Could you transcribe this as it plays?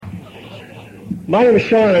My name is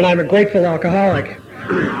Sean, and I'm a grateful alcoholic.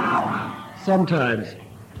 Sometimes.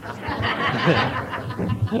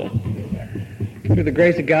 Through the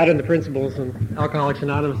grace of God and the principles of Alcoholics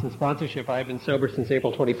Anonymous and sponsorship, I've been sober since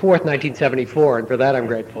April 24th, 1974, and for that I'm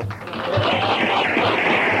grateful.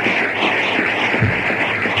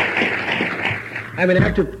 I'm an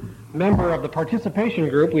active member of the participation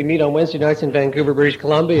group. We meet on Wednesday nights in Vancouver, British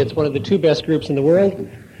Columbia. It's one of the two best groups in the world,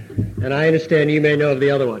 and I understand you may know of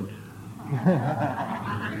the other one.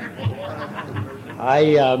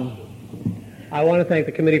 I want to thank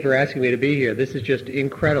the committee for asking me to be here. This is just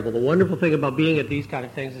incredible. The wonderful thing about being at these kind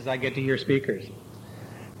of things is I get to hear speakers.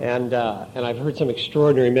 And I've heard some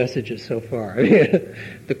extraordinary messages so far.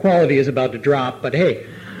 The quality is about to drop, but hey.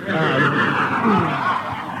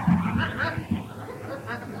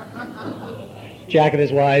 Jack and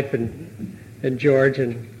his wife and George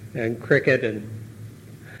and Cricket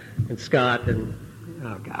and Scott and,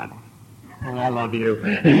 oh God. And I love you.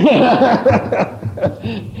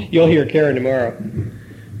 You'll hear Karen tomorrow.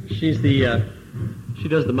 She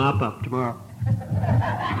does the mop up tomorrow.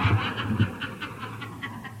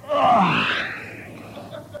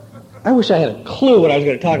 I wish I had a clue what I was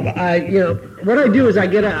going to talk about. What I do is I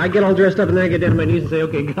get all dressed up and then I get down on my knees and say,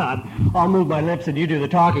 "Okay, God, I'll move my lips and you do the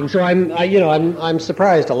talking." So I'm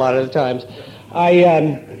surprised a lot of the times.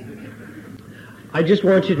 I just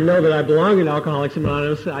want you to know that I belong in Alcoholics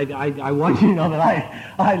Anonymous. I want you to know that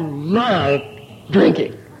I love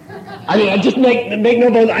drinking. I mean, I just make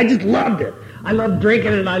no bones. I just loved it. I loved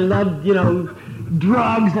drinking, and I loved,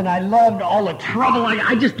 drugs, and I loved all the trouble.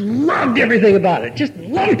 I just loved everything about it. Just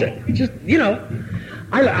loved it. Just,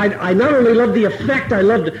 I not only loved the effect, I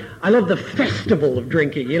loved the festival of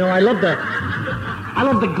drinking. I love the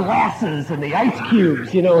glasses and the ice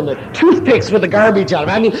cubes, and the toothpicks with the garbage on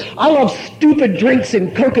them. I mean, I love stupid drinks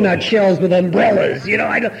in coconut shells with umbrellas.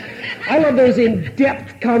 I love those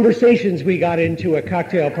in-depth conversations we got into at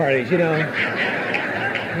cocktail parties,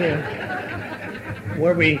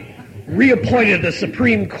 where we reappointed the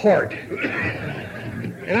Supreme Court.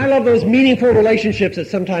 And I love those meaningful relationships that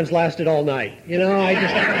sometimes lasted all night.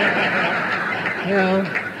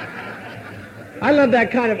 I love that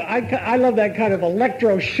kind of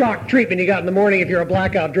electroshock treatment you got in the morning if you're a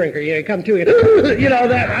blackout drinker. You come to it,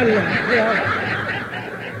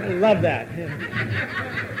 I love that.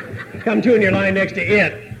 Come to and you're lying next to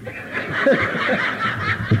it,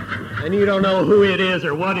 and you don't know who it is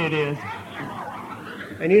or what it is,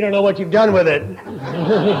 and you don't know what you've done with it,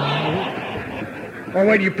 or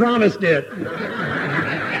what you promised it,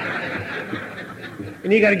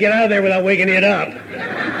 and you got to get out of there without waking it up.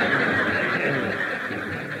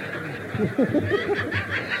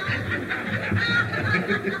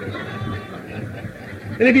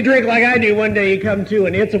 And if you drink like I do, one day you come to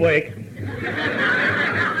and it's awake.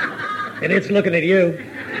 And it's looking at you.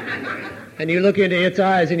 And you look into its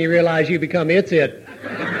eyes and you realize you become it. Those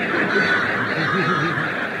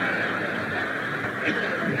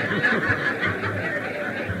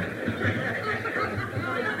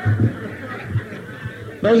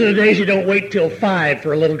are the days you don't wait till 5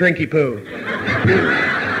 for a little drinky poo.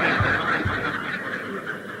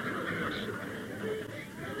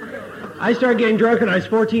 I started getting drunk when I was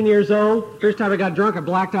 14 years old. First time I got drunk, I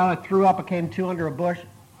blacked out, I threw up, I came to under a bush.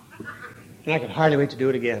 And I could hardly wait to do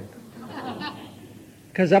it again.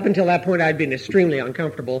 Because up until that point, I'd been extremely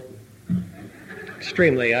uncomfortable.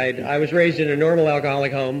 Extremely. I was raised in a normal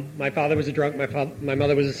alcoholic home. My father was a drunk, my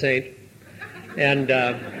mother was a saint. And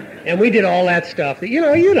we did all that stuff. You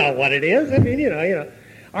know what it is. I mean,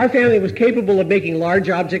 Our family was capable of making large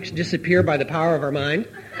objects disappear by the power of our mind.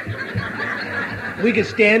 We could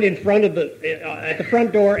stand in front of at the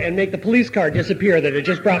front door and make the police car disappear that had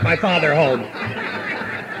just brought my father home.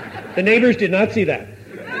 The neighbors did not see that,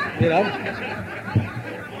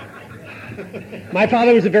 My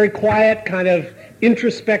father was a very quiet, kind of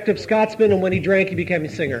introspective Scotsman, and when he drank, he became a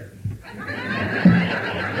singer.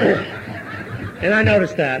 And I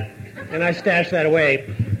noticed that, and I stashed that away.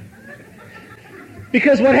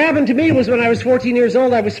 Because what happened to me was when I was 14 years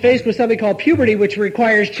old, I was faced with something called puberty, which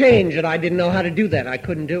requires change, and I didn't know how to do that. I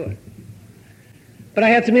couldn't do it. But I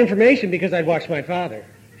had some information because I'd watched my father.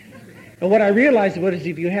 And what I realized was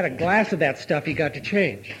if you had a glass of that stuff, you got to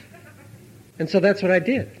change. And so that's what I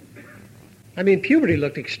did. I mean, puberty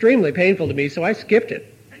looked extremely painful to me, so I skipped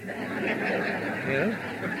it.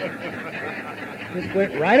 Just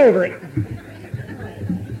went right over it.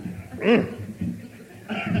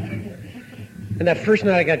 And that first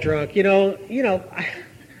night I got drunk, I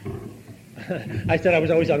said I was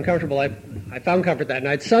always uncomfortable. I found comfort that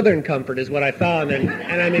night. Southern comfort is what I found. And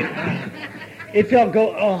I mean, It felt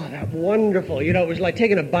that wonderful. You know, it was like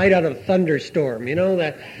taking a bite out of a thunderstorm. You know,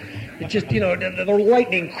 that it just, you know, the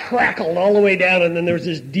lightning crackled all the way down, and then there was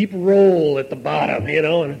this deep roll at the bottom. You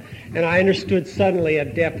know, and I understood suddenly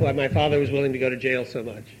at depth why my father was willing to go to jail so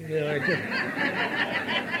much. You know,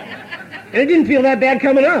 and it didn't feel that bad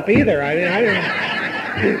coming up either. I mean, I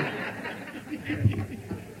didn't.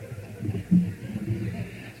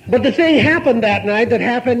 But the thing happened that night that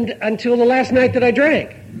happened until the last night that I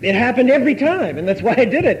drank. It happened every time, and that's why I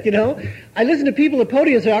did it, you know. I listen to people at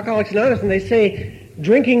podiums at Alcoholics Anonymous, and they say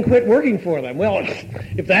drinking quit working for them. Well,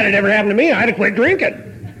 if that had ever happened to me, I'd have quit drinking.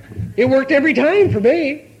 It worked every time for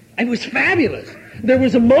me. It was fabulous. There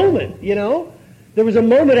was a moment, you know. There was a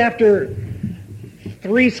moment after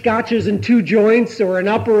 3 scotches and 2 joints, or an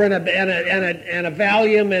upper and a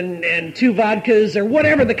Valium and 2 vodkas, or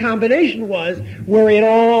whatever the combination was, where it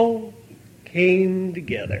all came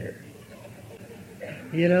together.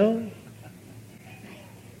 You know?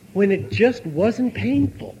 When it just wasn't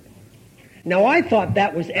painful. Now, I thought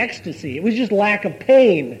that was ecstasy. It was just lack of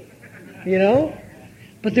pain, you know?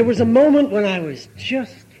 But there was a moment when I was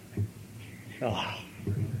just,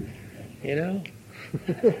 you know?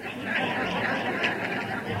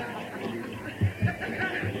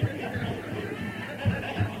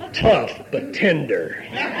 Tough but tender.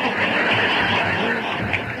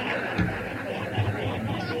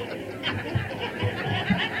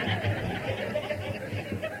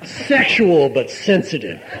 Sexual but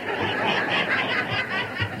sensitive.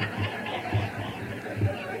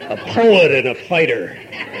 A poet and a fighter.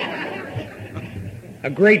 A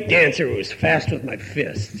great dancer who was fast with my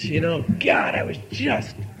fists. You know, God, I was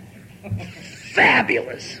just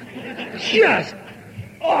fabulous. Just,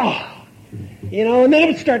 you know, and then it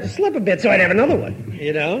would start to slip a bit, so I'd have another one,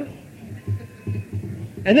 you know.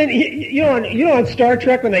 And then, you know, on Star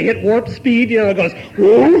Trek when they hit warp speed, you know, it goes,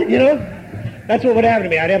 you know. That's what would happen to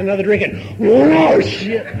me. I'd have another drink and,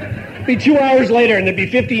 shit. It'd be 2 hours later, and there'd be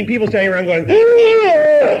 15 people standing around going,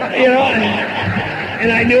 you know. And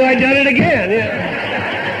I knew I'd done it again. Yeah.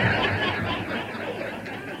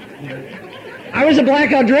 I was a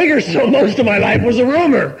blackout drinker, so most of my life was a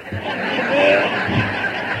rumor.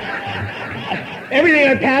 Everything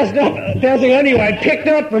I passing on you, I picked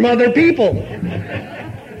up from other people.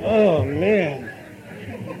 Oh, man.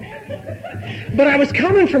 But I was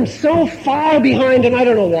coming from so far behind, and I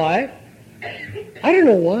don't know why. I don't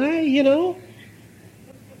know why, you know.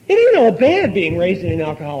 It ain't all bad being raised in an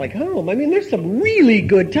alcoholic home. I mean, there's some really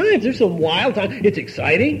good times. There's some wild times. It's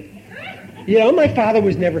exciting. You know, my father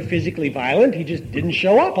was never physically violent. He just didn't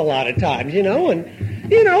show up a lot of times, you know. And,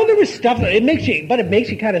 you know, there was stuff that it makes you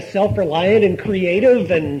kind of self-reliant and creative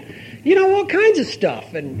and, you know, all kinds of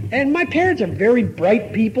stuff. And my parents are very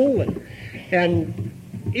bright people. And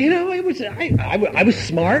you know, it was, I was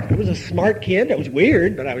smart. I was a smart kid. I was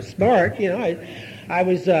weird, but I was smart. You know, I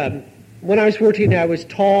was, when I was 14, I was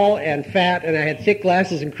tall and fat, and I had thick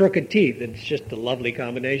glasses and crooked teeth. It's just a lovely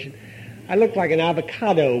combination. I looked like an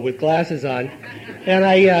avocado with glasses on. And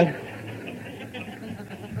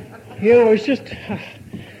you know, it was just,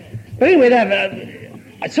 but anyway,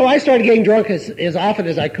 so I started getting drunk as often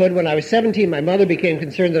as I could. When I was 17, my mother became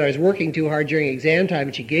concerned that I was working too hard during exam time,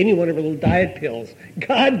 and she gave me one of her little diet pills.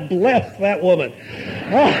 God bless that woman.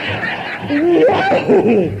 Oh,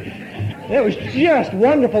 whoa! That was just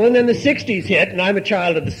wonderful. And then the 60s hit, and I'm a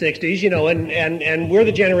child of the 60s, you know, and we're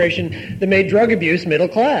the generation that made drug abuse middle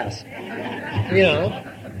class. You know,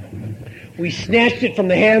 we snatched it from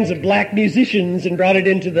the hands of black musicians and brought it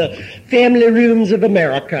into the family rooms of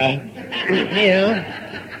America. You know,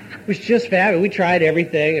 it was just fabulous. We tried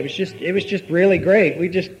everything. It was just really great. We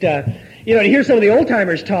just, you know, to hear some of the old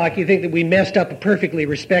timers talk, you think that we messed up a perfectly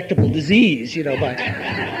respectable disease, you know, by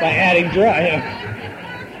adding drugs. You know.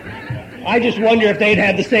 I just wonder if they'd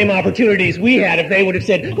had the same opportunities we had, if they would have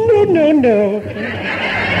said, no, no, no. Yeah.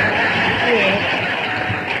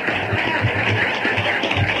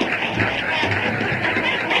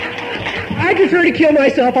 I prefer to kill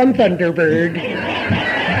myself on Thunderbird.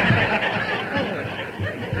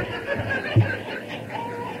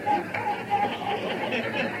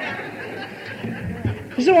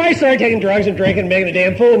 So I started taking drugs and drinking and making a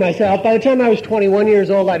damn fool of myself. By the time I was 21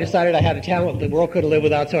 years old, I decided I had a talent the world couldn't live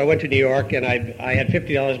without, so I went to New York, and I had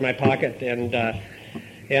 $50 in my pocket, and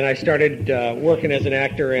I started working as an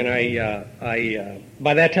actor, and I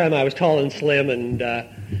by that time I was tall and slim and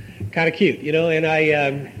kind of cute, you know, and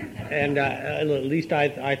at least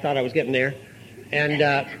I thought I was getting there.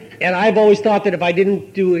 And I've always thought that if I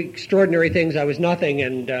didn't do extraordinary things, I was nothing,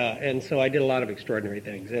 and so I did a lot of extraordinary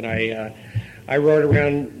things, and I rode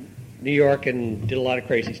around New York and did a lot of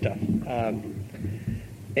crazy stuff.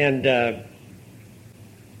 And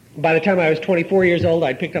By the time I was 24 years old,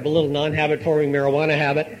 I'd picked up a little non-habit forming marijuana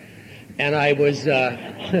habit, and I was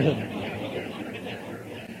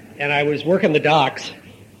and I was working the docks.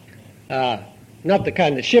 Not the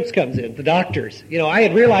kind that ships comes in, the doctors. You know, I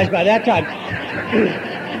had realized by that time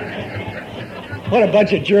what a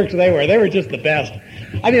bunch of jerks they were. They were just the best.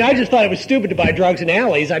 I mean, I just thought it was stupid to buy drugs in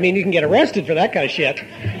alleys. I mean, you can get arrested for that kind of shit.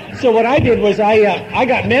 So what I did was I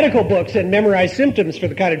got medical books and memorized symptoms for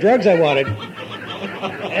the kind of drugs I wanted.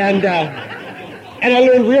 And I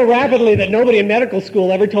learned real rapidly that nobody in medical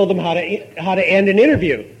school ever told them how to end an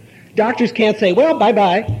interview. Doctors can't say, well,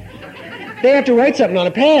 bye-bye. They have to write something on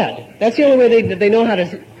a pad. That's the only way they know how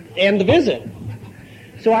to end the visit.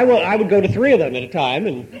 So I would go to 3 of them at a time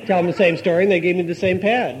and tell them the same story, and they gave me the same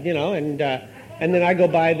pad, you know, and then I'd go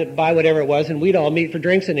buy whatever it was, and we'd all meet for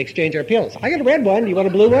drinks and exchange our pills. I got a red one. Do you want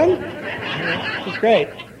a blue one? It's great.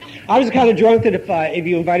 I was the kind of drunk that if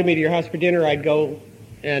you invited me to your house for dinner, I'd go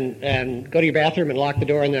and go to your bathroom and lock the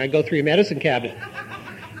door, and then I'd go through your medicine cabinet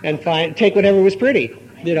and take whatever was pretty,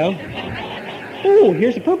 you know. Oh,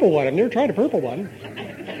 here's a purple one. I've never tried a purple one.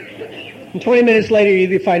 And 20 minutes later,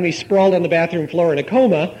 you'd either find me sprawled on the bathroom floor in a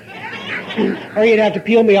coma, or you'd have to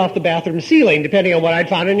peel me off the bathroom ceiling, depending on what I'd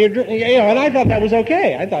found in your, you know. And I thought that was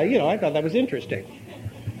okay. I thought that was interesting.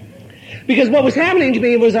 Because what was happening to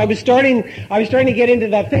me was I was starting to get into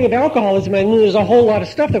that thing of alcoholism, and there was a whole lot of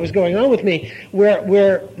stuff that was going on with me, where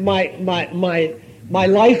my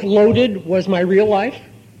life loaded was my real life,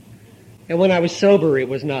 and when I was sober, it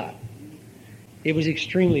was not. It was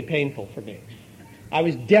extremely painful for me. I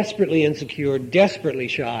was desperately insecure, desperately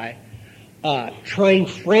shy, trying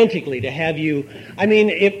frantically to have you. I mean,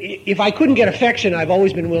 if I couldn't get affection, I've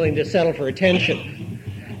always been willing to settle for attention.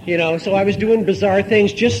 You know, so I was doing bizarre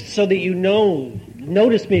things just so that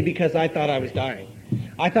noticed me, because I thought I was dying.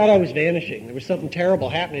 I thought I was vanishing. There was something terrible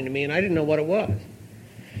happening to me, and I didn't know what it was.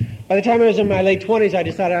 By the time I was in my late 20s, I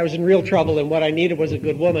decided I was in real trouble, and what I needed was a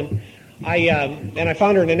good woman. And I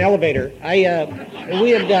found her in an elevator.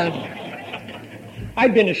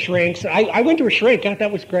 I'd been to shrinks. I went to a shrink. God,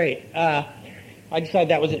 that was great. I decided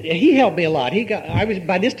that was it. He helped me a lot.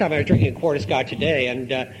 By this time I was drinking a quart of scotch a day, and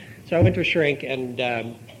so I went to a shrink, and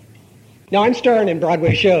now I'm starring in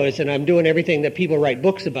Broadway shows, and I'm doing everything that people write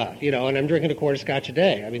books about, you know, and I'm drinking a quart of scotch a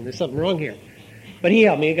day. I mean, there's something wrong here. But he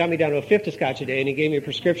helped me. He got me down to a fifth of scotch a day, and he gave me a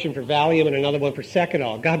prescription for Valium and another one for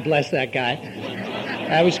Seconal. God bless that guy.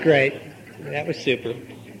 That was great. That was super.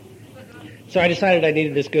 So I decided I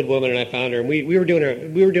needed this good woman, and I found her. And we were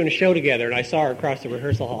doing a show together, and I saw her across the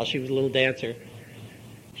rehearsal hall. She was a little dancer.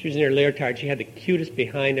 She was in her leotard. She had the cutest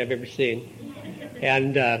behind I've ever seen.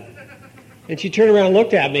 And she turned around and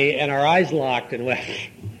looked at me, and our eyes locked and went,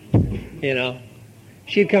 you know.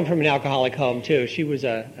 She'd come from an alcoholic home, too. She was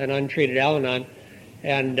an untreated Al-Anon.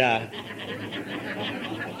 And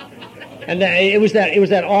it was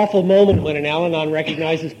that awful moment when an Al-Anon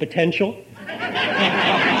recognizes potential.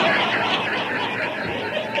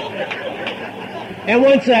 And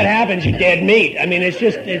once that happens, you're dead meat. I mean,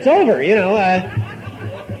 it's over, you know.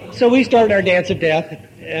 So we started our dance of death,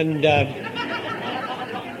 and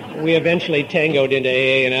we eventually tangoed into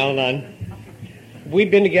AA and Al-Anon.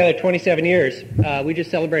 We've been together 27 years. We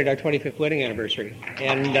just celebrated our 25th wedding anniversary.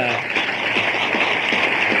 And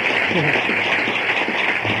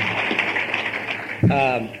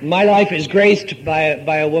my life is graced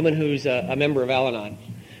by a woman who's a member of Al-Anon.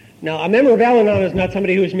 Now, a member of Al-Anon is not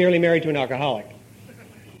somebody who is merely married to an alcoholic.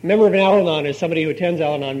 A member of an Al-Anon is somebody who attends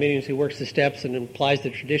Al-Anon meetings, who works the steps and applies the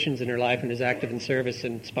traditions in her life and is active in service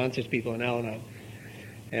and sponsors people in Al-Anon.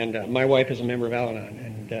 And my wife is a member of Al-Anon,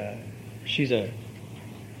 and she's great.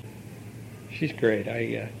 She's great.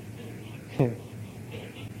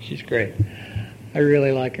 I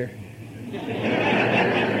really like her.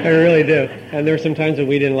 I really do. And there were some times when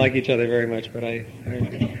we didn't like each other very much, but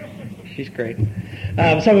she's great.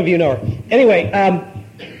 Some of you know her. Anyway,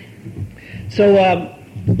 so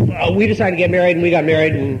we decided to get married, and we got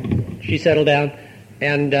married, and she settled down,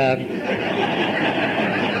 and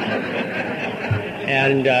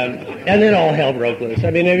then all hell broke loose.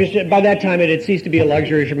 I mean, by that time it had ceased to be a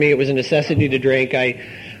luxury for me. It was a necessity to drink.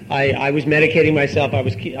 I was medicating myself. I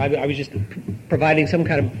was just providing some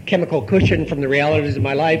kind of chemical cushion from the realities of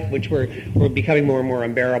my life, which were becoming more and more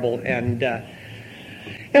unbearable. And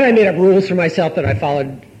I made up rules for myself that I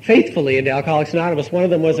followed faithfully into Alcoholics Anonymous. One of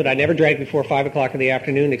them was that I never drank before 5 o'clock in the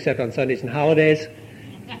afternoon, except on Sundays and holidays.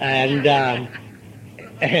 And I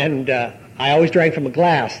always drank from a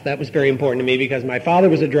glass. That was very important to me because my father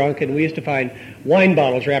was a drunk, and we used to find wine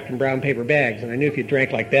bottles wrapped in brown paper bags. And I knew if you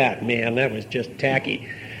drank like that, man, that was just tacky.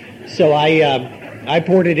 So I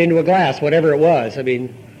poured it into a glass, whatever it was. I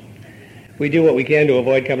mean, we do what we can to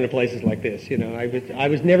avoid coming to places like this. You know, I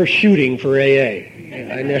was never shooting for AA.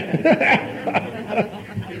 I never.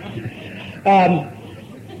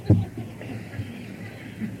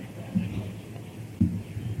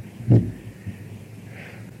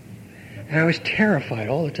 And I was terrified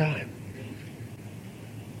all the time.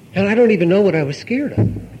 And I don't even know what I was scared of.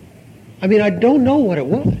 I mean, I don't know what it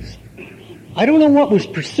was. I don't know what was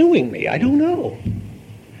pursuing me. I don't know.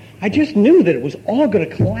 I just knew that it was all going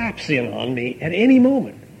to collapse in on me at any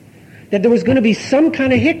moment. That there was going to be some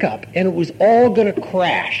kind of hiccup, and it was all going to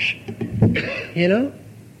crash. You know?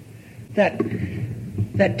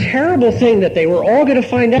 That terrible thing that they were all going to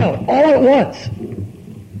find out all at once.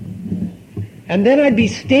 And then I'd be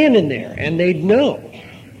standing there, and they'd know.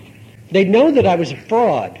 They'd know that I was a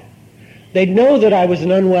fraud. They'd know that I was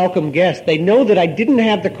an unwelcome guest. They'd know that I didn't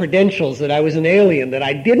have the credentials, that I was an alien, that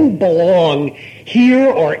I didn't belong here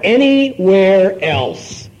or anywhere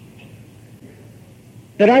else.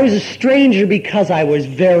 That I was a stranger because I was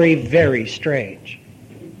very, very strange.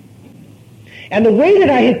 And the way that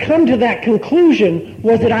I had come to that conclusion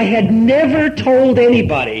was that I had never told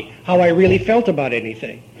anybody how I really felt about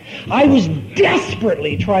anything. I was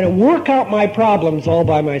desperately trying to work out my problems all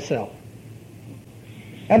by myself.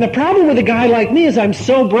 And the problem with a guy like me is I'm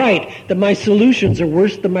so bright that my solutions are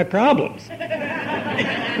worse than my problems.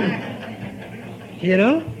 You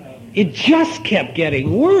know? It just kept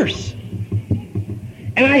getting worse.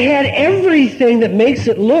 And I had everything that makes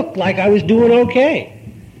it look like I was doing okay.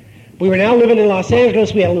 We were now living in Los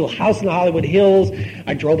Angeles. We had a little house in the Hollywood Hills.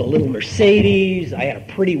 I drove a little Mercedes. I had a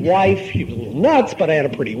pretty wife. She was a little nuts, but I had a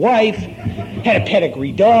pretty wife. Had a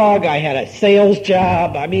pedigree dog. I had a sales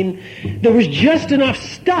job. I mean, there was just enough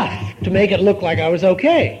stuff to make it look like I was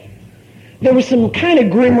okay. There was some kind of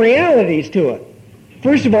grim realities to it.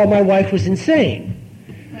 First of all, my wife was insane.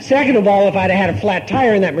 Second of all, if I'd have had a flat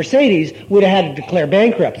tire in that Mercedes, we'd have had to declare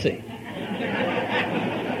bankruptcy.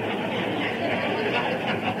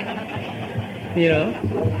 You know?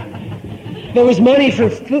 There was money for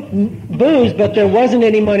booze, but there wasn't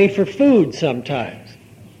any money for food sometimes.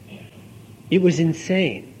 It was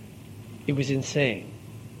insane. It was insane.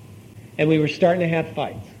 And we were starting to have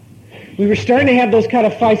fights. We were starting to have those kind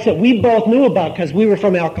of fights that we both knew about because we were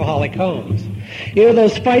from alcoholic homes. You know,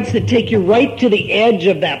 those fights that take you right to the edge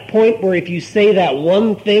of that point where if you say that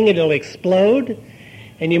one thing, it'll explode.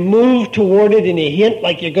 And you move toward it and you hint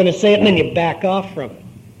like you're going to say it and then you back off from it.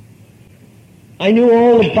 I knew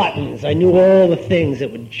all the buttons. I knew all the things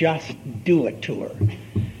that would just do it to her.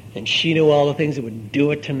 And she knew all the things that would do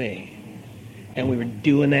it to me. And we were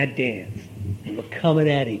doing that dance. We were coming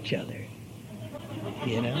at each other.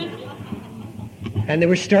 You know? And they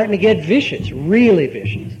were starting to get vicious, really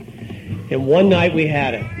vicious. And one night we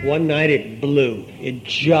had it. One night it blew. It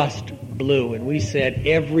just blew. And we said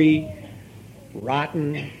every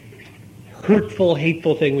rotten, hurtful,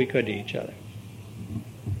 hateful thing we could to each other.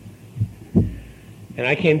 And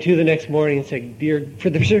I came to the next morning and said, dear, for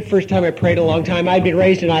the first time I prayed in a long time. I'd been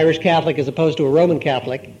raised an Irish Catholic as opposed to a Roman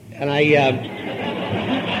Catholic. And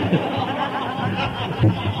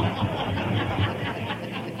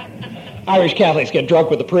Irish Catholics get drunk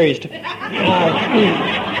with the priest.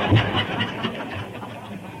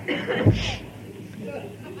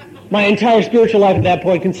 My entire spiritual life at that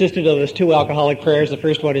point consisted of those two alcoholic prayers. The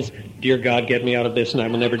first one is, dear God, get me out of this and I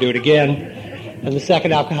will never do it again. And the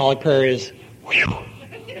second alcoholic prayer is, whew.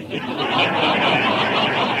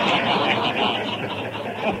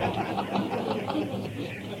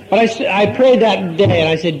 But I prayed that day and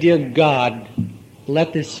I said, dear God,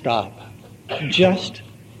 let this stop.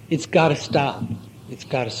 It's got to stop. It's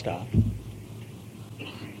got to stop.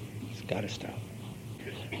 It's got to stop.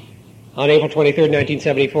 On April 23rd,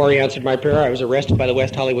 1974, he answered my prayer. I was arrested by the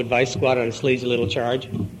West Hollywood Vice Squad on a sleazy little charge.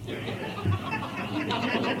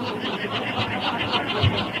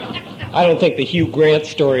 I don't think the Hugh Grant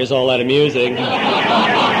story is all that amusing.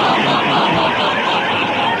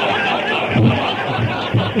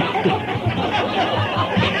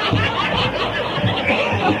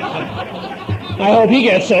 I hope he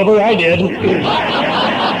gets sober. I did.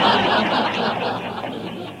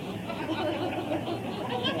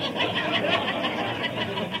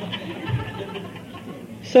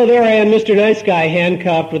 So there I am, Mr. Nice Guy,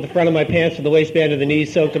 handcuffed with the front of my pants to the waistband of the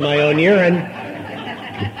knees soaked in my own urine,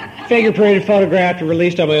 fingerprinted, photographed, and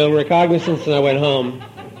released on my own recognizance, and I went home.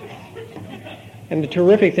 And the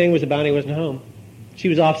terrific thing was the bounty wasn't home. She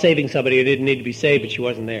was off saving somebody who didn't need to be saved, but she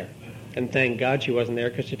wasn't there. And thank God she wasn't there,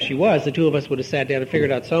 because if she was, the two of us would have sat down and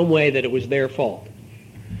figured out some way that it was their fault.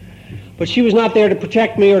 But she was not there to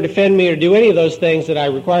protect me or defend me or do any of those things that I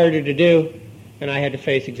required her to do, and I had to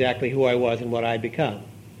face exactly who I was and what I'd become.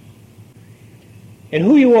 And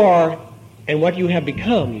who you are and what you have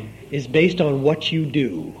become is based on what you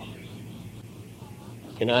do.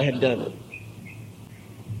 And I had done it.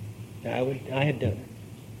 I had done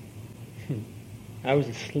it. I was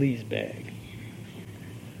a sleazebag.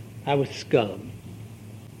 I was scum.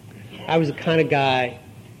 I was the kind of guy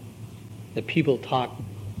that people talk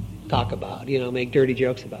about, make dirty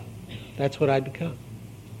jokes about. That's what I'd become.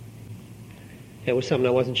 It was something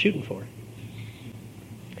I wasn't shooting for.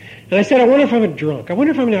 And I said, I wonder if I'm a drunk. I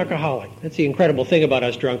wonder if I'm an alcoholic. That's the incredible thing about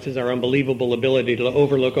us drunks, is our unbelievable ability to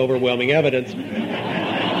overlook overwhelming evidence.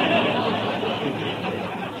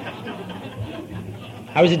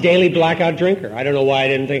 I was a daily blackout drinker. I don't know why I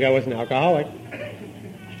didn't think I was an alcoholic.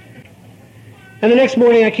 And the next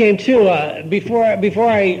morning I came to, before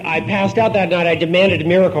I passed out that night, I demanded a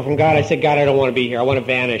miracle from God. I said, God, I don't want to be here. I want to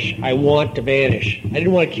vanish. I want to vanish. I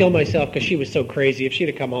didn't want to kill myself because she was so crazy. If she'd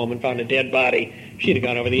have come home and found a dead body, she'd have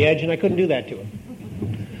gone over the edge, and I couldn't do that to her.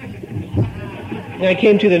 And I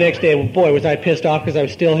came to the next day, and boy, was I pissed off because I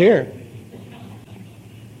was still here.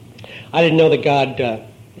 I didn't know that God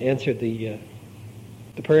answered the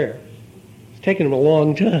prayer. It's taken him a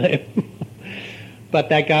long time. But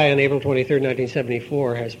that guy on April 23rd,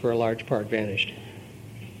 1974 has for a large part vanished.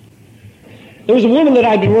 There was a woman that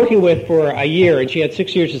I'd been working with for a year, and she had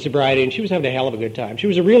 6 years of sobriety, and she was having a hell of a good time. She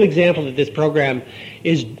was a real example that this program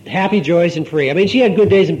is happy, joyous, and free. I mean, she had good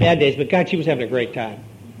days and bad days, but God, she was having a great time.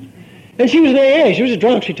 And she was an AA. She was a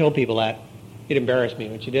drunk. She told people that. It embarrassed me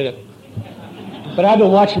when she did it. But I've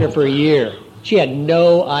been watching her for a year. She had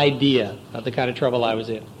no idea of the kind of trouble I was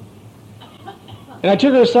in. And I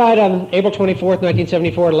took her aside on April 24th,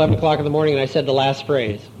 1974 at 11 o'clock in the morning, and I said the last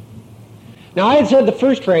phrase. Now, I had said the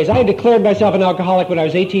first phrase. I had declared myself an alcoholic when I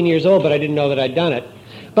was 18 years old, but I didn't know that I'd done it.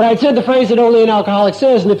 But I had said the phrase that only an alcoholic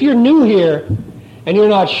says, and if you're new here and you're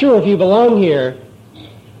not sure if you belong here,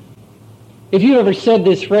 if you've ever said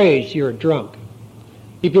this phrase, you're a drunk.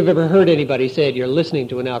 If you've ever heard anybody say it, you're listening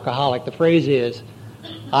to an alcoholic. The phrase is,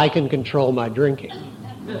 I can control my drinking.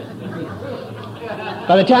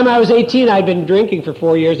 By the time I was 18, I'd been drinking for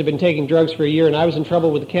 4 years, I'd been taking drugs for a year, and I was in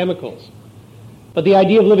trouble with the chemicals. But the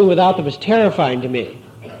idea of living without them was terrifying to me.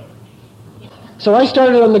 So I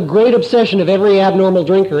started on the great obsession of every abnormal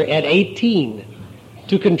drinker at 18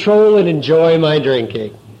 to control and enjoy my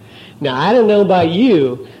drinking. Now, I don't know about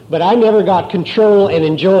you, but I never got control and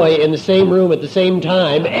enjoy in the same room at the same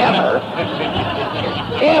time, ever.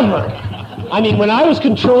 Ever. I mean, when I was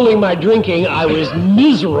controlling my drinking, I was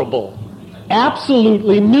miserable.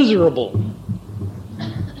 Absolutely miserable.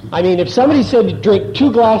 I mean, if somebody said to drink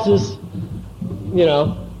 2 glasses,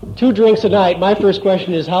 2 drinks a night, my first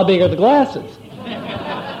question is, how big are the glasses?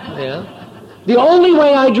 Yeah. The only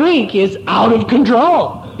way I drink is out of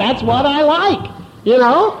control. That's what I like,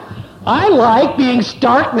 I like being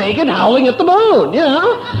stark naked howling at the moon,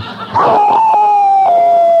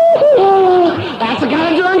 That's the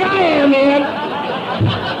kind of drunk I am, man.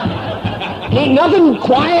 Ain't nothing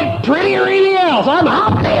quiet, pretty, or anything else. I'm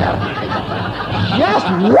out there. Just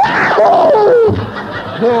wahoo!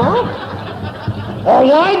 Or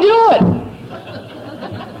why do it?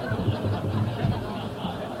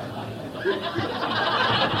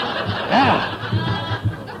 Yeah.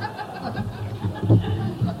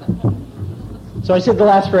 So I said the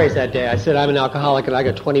last phrase that day. I said, I'm an alcoholic and I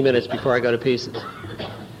got 20 minutes before I go to pieces.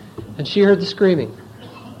 And she heard the screaming.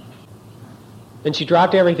 And she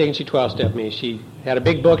dropped everything and she 12-stepped me. She had a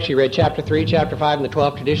big book. She read chapter 3, chapter 5, and the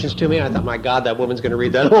 12 traditions to me. And I thought, my God, that woman's going to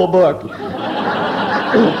read that whole book.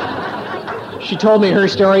 She told me her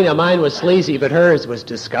story. Now, mine was sleazy, but hers was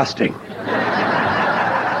disgusting.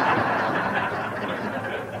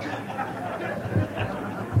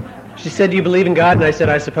 She said, do you believe in God? And I said,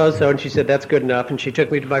 I suppose so. And she said, that's good enough. And she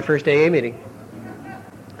took me to my first AA meeting.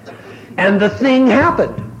 And the thing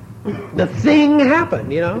happened. The thing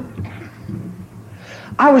happened,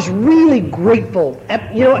 I was really grateful.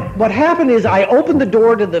 What happened is I opened the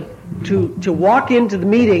door to walk into the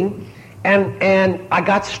meeting, and I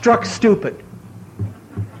got struck stupid.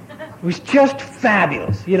 It was just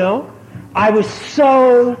fabulous, I was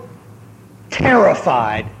so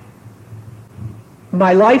terrified.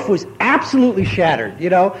 My life was absolutely shattered,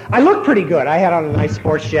 I looked pretty good. I had on a nice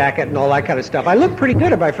sports jacket and all that kind of stuff. I looked pretty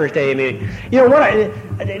good at my first AA meeting.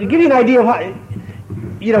 To give you an idea of how,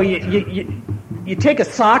 you take a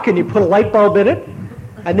sock and you put a light bulb in it,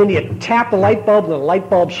 and then you tap the light bulb and the light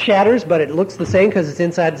bulb shatters, but it looks the same because it's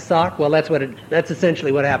inside the sock. Well, that's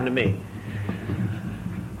essentially what happened to me.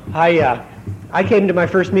 I came to my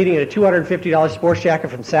first meeting in a $250 sports jacket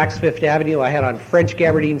from Saks Fifth Avenue. I had on French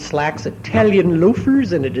gabardine slacks, Italian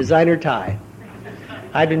loafers, and a designer tie.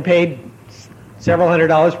 I'd been paid several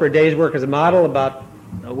 $100s for a day's work as a model about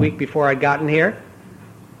a week before I'd gotten here.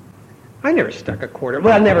 I never stuck a quarter.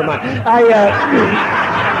 Well, never mind. I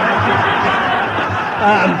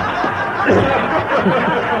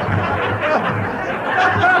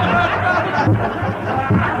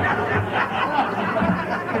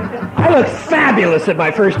looked fabulous at my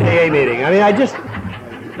first AA meeting. I mean,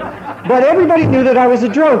 but everybody knew that I was a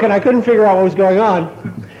drunk, and I couldn't figure out what was going on.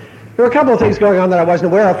 There were a couple of things going on that I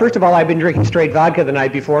wasn't aware of. First of all, I'd been drinking straight vodka the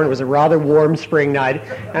night before, and it was a rather warm spring night,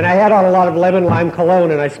 and I had on a lot of lemon lime cologne,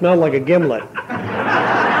 and I smelled like a gimlet.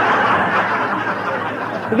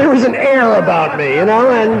 There was an air about me, and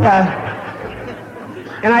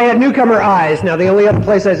I had newcomer eyes. Now, the only other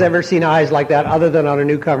place I've ever seen eyes like that, other than on a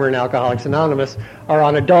newcomer in Alcoholics Anonymous, are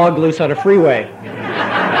on a dog loose on a freeway.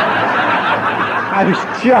 I was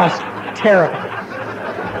just terrified.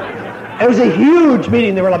 It was a huge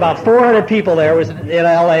meeting. There were about 400 people there. It was in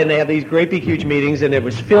LA, and they had these great big huge meetings, and it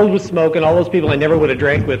was filled with smoke, and all those people I never would have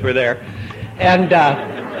drank with were there. And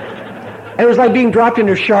it was like being dropped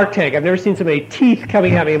into a Shark Tank. I've never seen so many teeth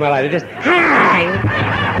coming at me in my life. They're just, hi!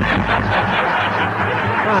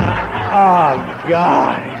 Oh,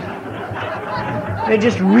 God. They're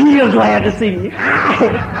just real glad to see me.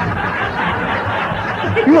 Hi!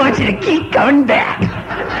 We want you to keep coming back.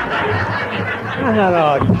 I thought,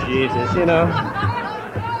 oh, Jesus, And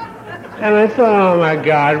I thought, oh, my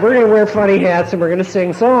God, we're going to wear funny hats and we're going to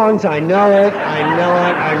sing songs. I know it.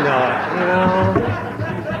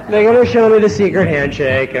 They're going to show me the secret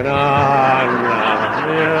handshake, and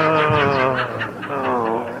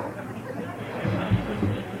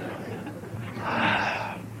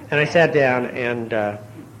And I sat down, and a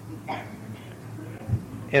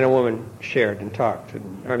woman shared and talked.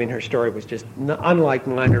 Her story was just unlike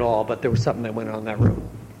mine at all, but there was something that went on in that room.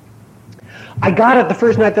 I got it the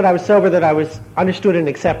first night that I was sober that I was understood and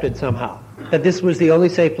accepted somehow, that this was the only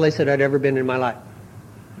safe place that I'd ever been in my life.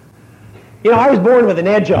 I was born with an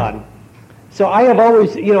edge on, so I've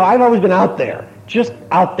always been out there, just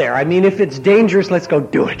out there. I mean, if it's dangerous, let's go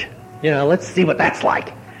do it. Let's see what that's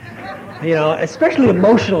like. Especially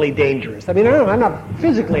emotionally dangerous. I'm not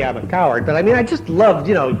physically, I'm a coward, but I just loved,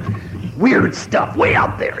 weird stuff way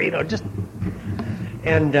out there,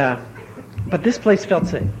 but this place felt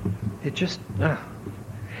safe. It just,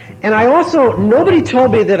 And I also, nobody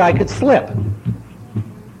told me that I could slip.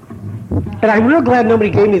 And I'm real glad nobody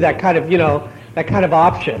gave me that kind of, that kind of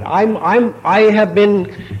option. I have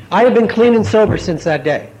been clean and sober since that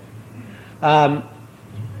day. And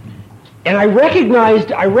I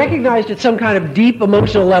recognized at some kind of deep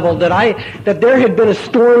emotional level that there had been a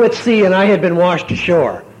storm at sea and I had been washed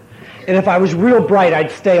ashore. And if I was real bright, I'd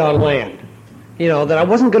stay on land. That I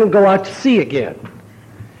wasn't going to go out to sea again.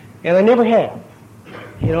 And I never have.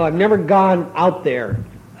 I've never gone out there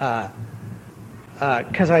because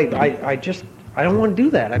I don't want to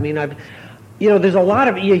do that. There's a lot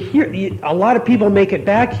of people make it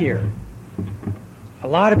back here. A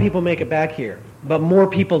lot of people make it back here, but more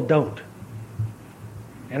people don't.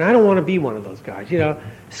 And I don't want to be one of those guys.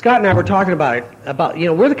 Scott and I were talking about it,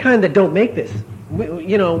 we're the kind that don't make this.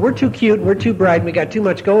 We're too cute, we're too bright, and we got too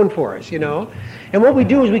much going for us, And what we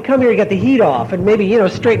do is we come here to get the heat off and maybe,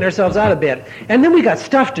 straighten ourselves out a bit. And then we got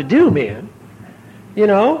stuff to do, man.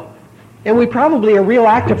 And we probably are real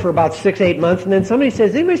active for about 6-8 months, and then somebody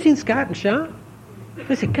says, anybody seen Scott and Sean?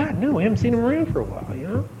 I said, God, no, I haven't seen them around for a while,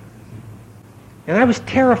 And I was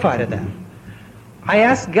terrified of that. I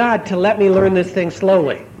asked God to let me learn this thing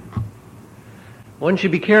slowly. One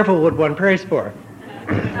should be careful what one prays for.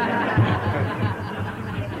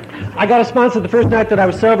 I got a sponsor the first night that I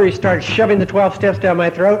was sober. He started shoving the 12 steps down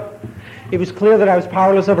my throat. It was clear that I was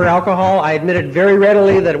powerless over alcohol. I admitted very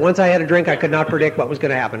readily that once I had a drink, I could not predict what was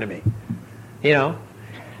going to happen to me.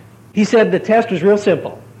 He said the test was real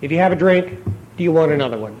simple. If you have a drink, do you want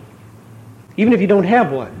another one? Even if you don't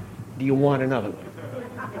have one, do you want another one?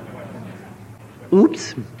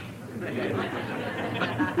 Oops.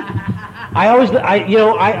 I was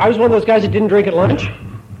one of those guys that didn't drink at lunch,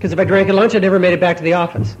 because if I drank at lunch, I never made it back to the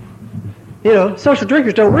office. Social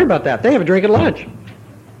drinkers don't worry about that. They have a drink at lunch.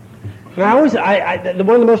 And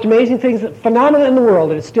one of the most amazing things, phenomena in the world,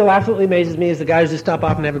 and it still absolutely amazes me, is the guys who stop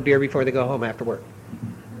off and have a beer before they go home after work.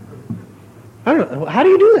 I don't know. How do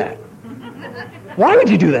you do that? Why would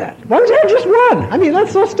you do that? Why would you have just one?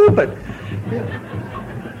 That's so stupid.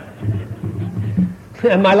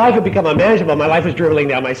 And my life had become unmanageable. My life was dribbling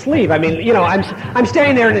down my sleeve. I'm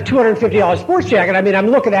standing there in a $250 sports jacket. I'm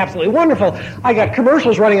looking absolutely wonderful. I got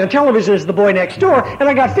commercials running on television as the boy next door, and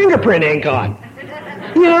I got fingerprint ink on.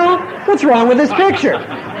 What's wrong with this picture?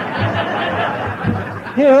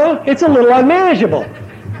 It's a little unmanageable.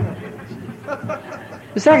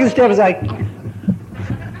 The second step is I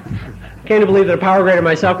came to believe that a power greater than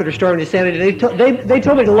myself could restore me to sanity. They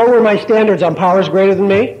told me to lower my standards on powers greater than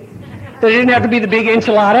me. That it didn't have to be the big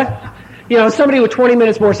enchilada. You know, somebody with 20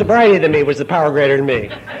 minutes more sobriety than me was a power greater than me.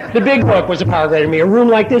 The big book was a power greater than me. A room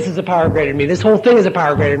like this is a power greater than me. This whole thing is a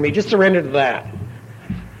power greater than me. Just surrender to that.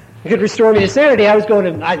 It could restore me to sanity. I was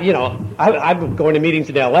going to, I'm going to meetings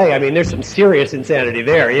in L.A. I mean, there's some serious insanity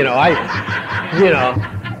there.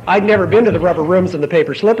 I'd never been to the rubber rooms and the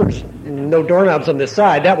paper slippers. No doorknobs on this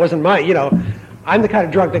side. That wasn't I'm the kind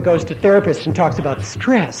of drunk that goes to therapists and talks about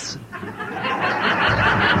stress.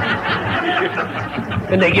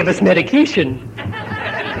 And they give us medication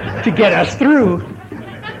to get us through.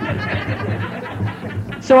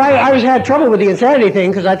 So I had trouble with the insanity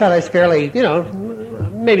thing because I thought I was fairly,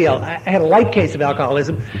 maybe I had a light case of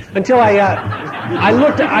alcoholism until I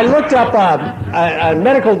looked up a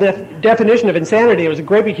medical definition of insanity. It was a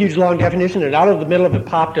great big huge long definition, and out of the middle of it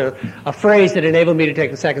popped a phrase that enabled me to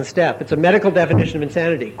take the second step. It's a medical definition of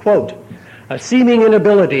insanity. Quote, a seeming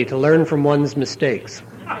inability to learn from one's mistakes.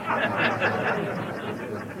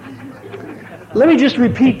 Let me just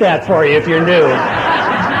repeat that for you if you're new.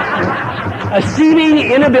 A seeming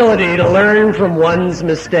inability to learn from one's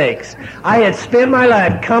mistakes. I had spent my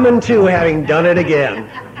life coming to having done it again.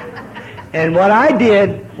 And what I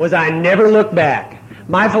did was I never looked back.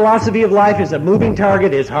 My philosophy of life is a moving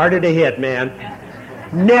target is harder to hit, man.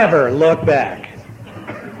 Never look back.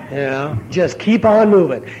 Just keep on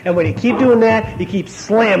moving. And when you keep doing that, you keep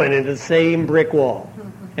slamming into the same brick wall.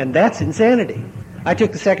 And that's insanity. I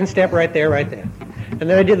took the second step right there. And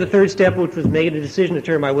then I did the third step, which was making a decision to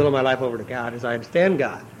turn my will and my life over to God as I understand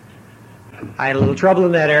God. I had a little trouble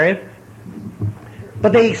in that area.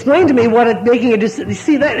 But they explained to me what making a decision.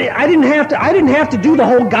 See, that I didn't have to do the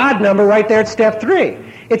whole God number right there at step 3.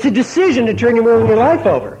 It's a decision to turn your will and your life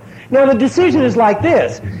over. Now, the decision is like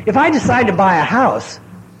this. If I decide to buy a house,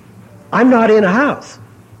 I'm not in a house.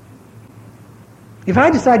 If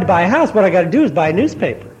I decide to buy a house, what I got to do is buy a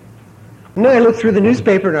newspaper. And then I look through the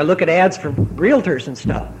newspaper and I look at ads for realtors and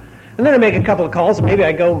stuff. And then I make a couple of calls and maybe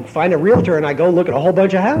I go find a realtor and I go look at a whole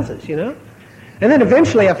bunch of houses, And then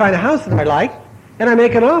eventually I find a house that I like and I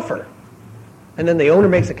make an offer. And then the owner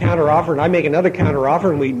makes a counter offer and I make another counter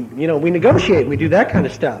offer and we negotiate and we do that kind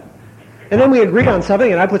of stuff. And then we agree on something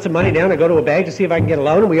and I put some money down, I go to a bank to see if I can get a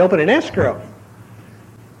loan and we open an escrow.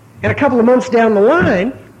 And a couple of months down the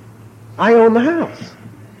line, I own the house.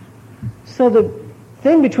 So the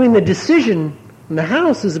thing between the decision and the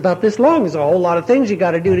house is about this long. There's a whole lot of things you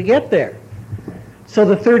got to do to get there. So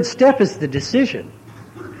the third step is the decision.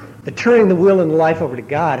 The turning the will and the life over to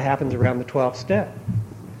God happens around the 12th step.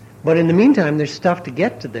 But in the meantime, there's stuff to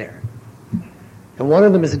get to there. And one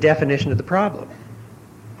of them is a definition of the problem.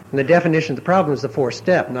 And the definition of the problem is the fourth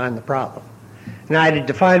step, not in the problem. And I had to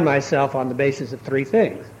define myself on the basis of 3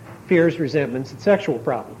 things. Fears, resentments, and sexual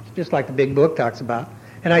problems. Just like the big book talks about.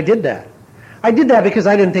 And I did that. I did that because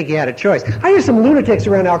I didn't think you had a choice. I hear some lunatics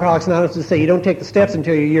around Alcoholics Anonymous who say you don't take the steps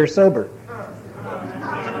until you're a year sober.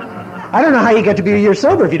 I don't know how you get to be a year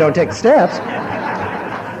sober if you don't take the steps.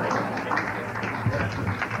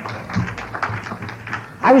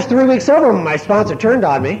 I was 3 weeks sober when my sponsor turned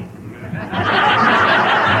on me.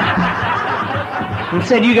 And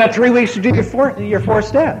said, you got 3 weeks to do your fourth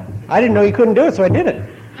step. I didn't know you couldn't do it, so I did it.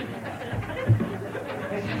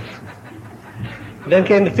 Then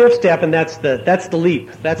came the 5th step, and that's the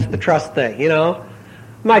leap. That's the trust thing,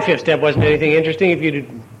 My 5th step wasn't anything interesting. If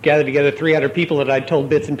you'd gathered together 300 people that I'd told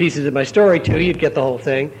bits and pieces of my story to, you'd get the whole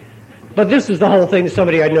thing. But this was the whole thing to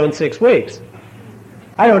somebody I'd known 6 weeks.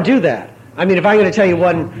 I don't do that. I mean, if I'm going to tell you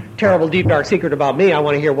one terrible, deep, dark secret about me, I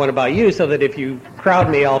want to hear one about you so that if you crowd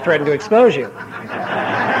me, I'll threaten to expose you.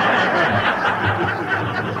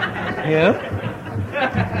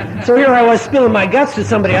 So here I was spilling my guts to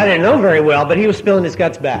somebody I didn't know very well, but he was spilling his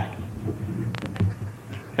guts back.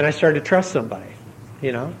 And I started to trust somebody,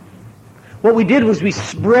 What we did was we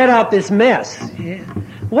spread out this mess.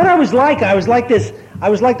 What I was like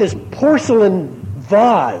this porcelain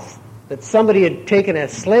vase that somebody had taken a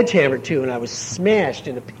sledgehammer to, and I was smashed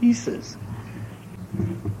into pieces.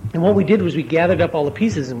 And what we did was we gathered up all the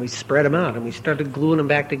pieces and we spread them out and we started gluing them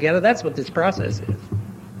back together. That's what this process is.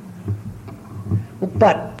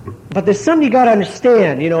 But there's something you got to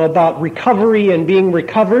understand, about recovery and being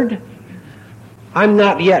recovered. I'm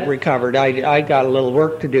not yet recovered. I got a little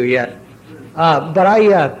work to do yet.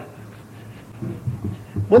 But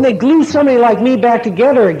when they glue somebody like me back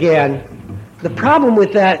together again, the problem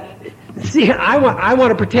with that, I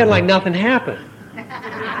want to pretend like nothing happened.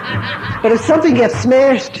 But if something gets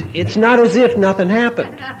smashed, it's not as if nothing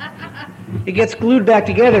happened. It gets glued back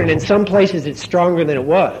together, and in some places it's stronger than it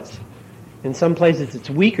was. In some places it's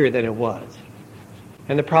weaker than it was.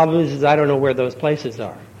 And the problem is I don't know where those places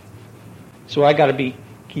are. So I got to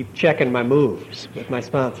keep checking my moves with my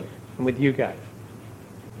sponsor and with you guys.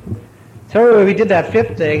 So anyway, we did that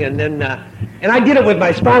fifth thing, and then and I did it with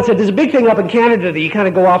my sponsor. There's a big thing up in Canada that you kind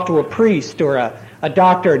of go off to a priest or a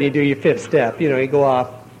doctor and you do your fifth step. You know, you go off.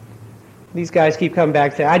 These guys keep coming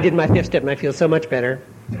back and say, I did my fifth step and I feel so much better.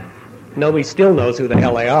 Nobody still knows who the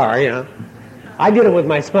hell they are, you know. I did it with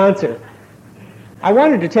my sponsor. I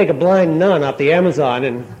wanted to take a blind nun up the Amazon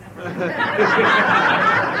and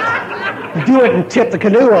do it and tip the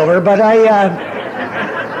canoe over, but I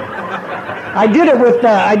did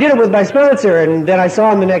it with my sponsor, and then I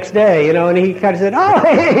saw him the next day, you know, and he kind of said, "Oh,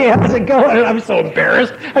 hey, how's it going?" And I'm so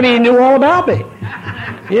embarrassed. I mean, he knew all about me.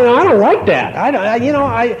 You know, I don't like that.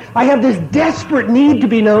 I have this desperate need to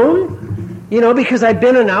be known, you know, because I've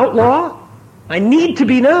been an outlaw. I need to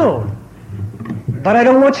be known, but I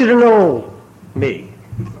don't want you to know me.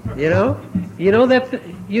 You know that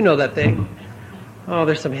you know that thing. Oh,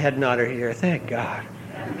 there's some head nodder here. Thank God.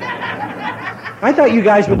 I thought you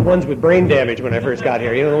guys were the ones with brain damage when I first got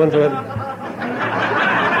here. You know, the ones with...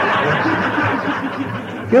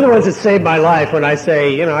 You're the ones that saved my life when I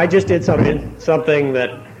say, you know, I just did something that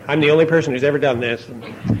I'm the only person who's ever done this. And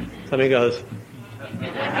somebody goes...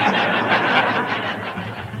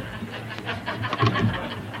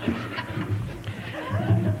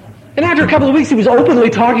 And after a couple of weeks, he was openly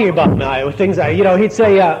talking about me with things he'd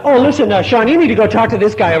say, "Oh, listen, Sean, you need to go talk to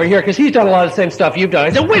this guy over here because he's done a lot of the same stuff you've done." I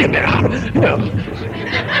said, "Wait a minute, you know,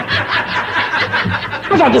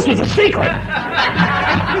 I thought this was a secret."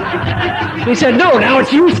 He said, "No, now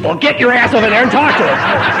it's useful. Get your ass over there and talk to him."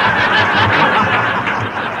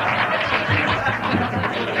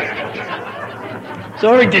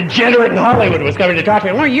 So every degenerate in Hollywood was coming to talk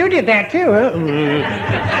to me. "Well, you did that too, huh?"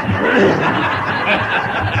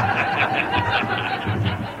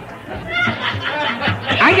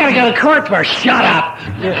 I gotta go to court for shut up.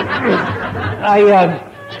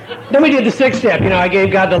 Then we did the sixth step. You know, I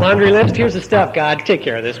gave God the laundry list. Here's the stuff, God, take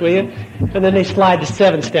care of this, will you? And then they slide the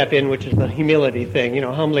seventh step in, which is the humility thing. You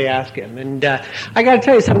know, humbly ask Him. And I got to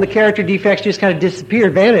tell you, some of the character defects just kind of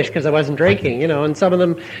disappeared, vanished because I wasn't drinking. You know, and some of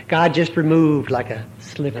them God just removed like a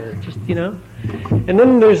sliver, just you know. And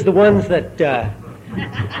then there's the ones that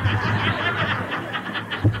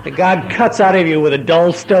God cuts out of you with a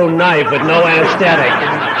dull stone knife with no anesthetic.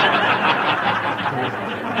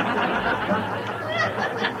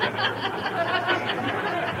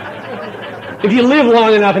 If you live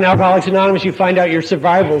long enough in Alcoholics Anonymous, you find out your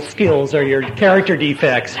survival skills are your character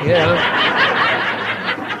defects. You know?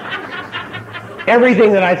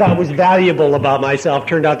 Everything that I thought was valuable about myself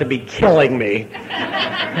turned out to be killing me.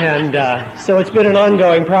 And so it's been an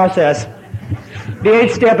ongoing process. The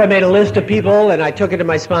eighth step, I made a list of people, and I took it to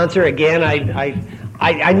my sponsor. Again,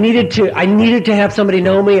 I needed to have somebody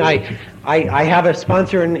know me. I have a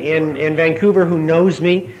sponsor in Vancouver who knows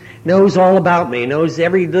me, knows all about me, knows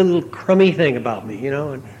every little crummy thing about me, you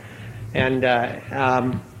know.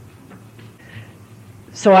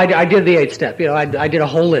 So I did the eighth step, you know. I did a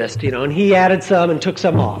whole list, you know, and he added some and took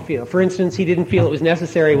some off. You know, for instance, he didn't feel it was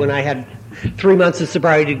necessary when I had 3 months of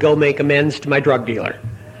sobriety to go make amends to my drug dealer.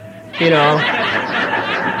 You know,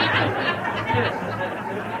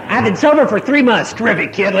 I've been sober for 3 months.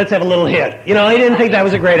 Terrific, kid. Let's have a little hit. You know, he didn't think that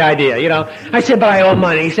was a great idea. You know, I said, but I owe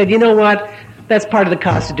money. He said, you know what? That's part of the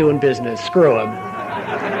cost of doing business. Screw him.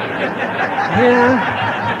 Yeah.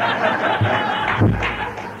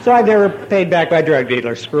 So I've never paid back my drug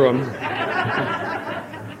dealer. Screw him.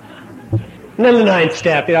 And then the ninth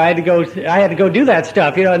step, you know, I had to go do that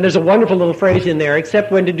stuff, you know, and there's a wonderful little phrase in there,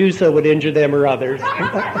 except when to do so would injure them or others.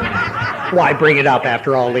 Why bring it up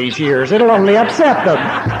after all these years? It'll only upset them.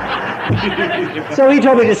 So he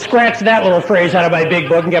told me to scratch that little phrase out of my big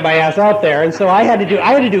book and get my ass out there. And so I had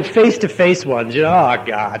to do face-to-face ones, you know, oh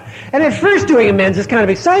God. And at first doing amends is kind of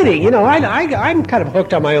exciting, you know, I'm kind of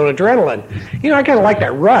hooked on my own adrenaline. You know, I kind of like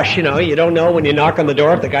that rush, you know, you don't know when you knock on the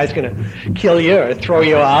door if the guy's going to kill you or throw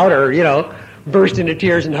you out or, you know, burst into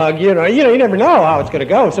tears and hug you, you know, you never know how it's going to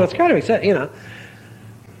go. So it's kind of exciting, you know.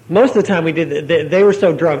 Most of the time they were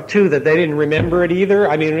so drunk too that they didn't remember it either.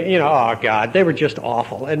 I mean, you know, oh God, they were just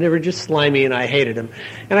awful and they were just slimy and I hated them.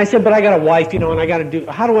 And I said, but I got a wife, you know, and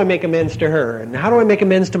how do I make amends to her? And how do I make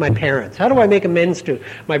amends to my parents? How do I make amends to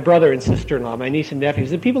my brother and sister-in-law, my niece and nephews,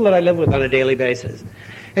 the people that I live with on a daily basis?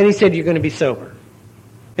 And he said, you're going to be sober.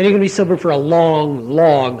 And you're going to be sober for a long,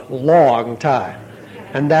 long, long time.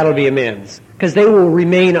 And that'll be amends. Because they will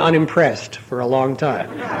remain unimpressed for a long time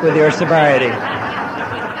with your sobriety.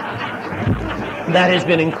 That has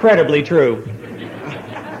been incredibly true.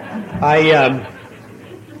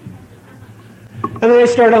 And then I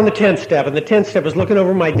started on the 10th step, and the 10th step was looking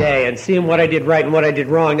over my day and seeing what I did right and what I did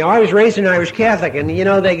wrong. Now, I was raised an Irish Catholic, and,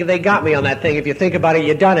 they got me on that thing. If you think about it,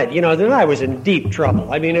 you done it. Then I was in deep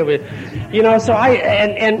trouble. I mean, it was, so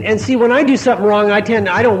and see, when I do something wrong, I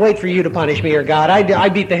don't wait for you to punish me or God. I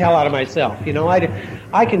beat the hell out of myself.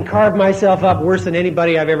 I can carve myself up worse than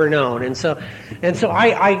anybody I've ever known. And so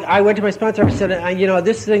I went to my sponsor. I said,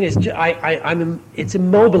 this thing is, it's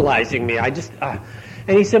immobilizing me.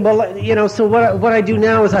 And he said, well, so what I do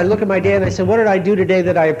now is I look at my day and I say, what did I do today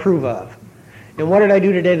that I approve of? And what did I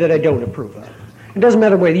do today that I don't approve of? It doesn't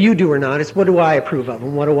matter whether you do or not. It's what do I approve of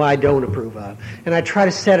and what do I don't approve of? And I try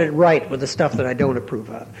to set it right with the stuff that I don't approve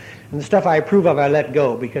of. And the stuff I approve of, I let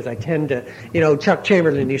go because I tend to, Chuck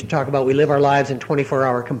Chamberlain used to talk about we live our lives in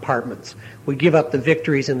 24-hour compartments. We give up the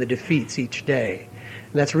victories and the defeats each day.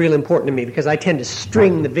 And that's real important to me because I tend to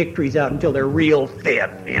string the victories out until they're real thin,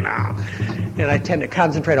 And I tend to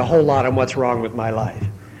concentrate a whole lot on what's wrong with my life.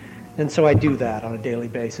 And so I do that on a daily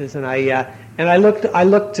basis. And I look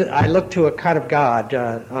to a kind of God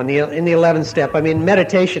in the 11th step. I mean,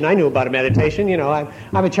 meditation. I knew about a meditation. I'm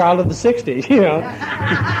a child of the '60s.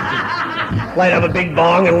 Light up a big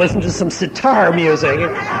bong and listen to some sitar music.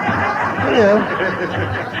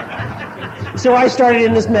 So I started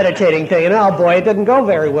in this meditating thing, and oh boy, it didn't go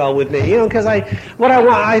very well with me, because I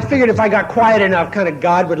figured if I got quiet enough, kind of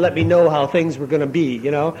God would let me know how things were going to be,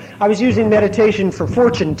 I was using meditation for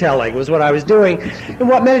fortune telling was what I was doing, and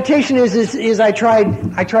what meditation is I try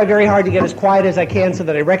very hard to get as quiet as I can so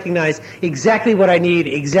that I recognize exactly what I need,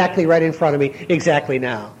 exactly right in front of me, exactly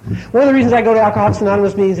now. One of the reasons I go to Alcoholics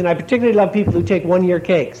Anonymous meetings, and I particularly love people who take one-year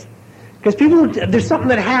cakes. Because there's something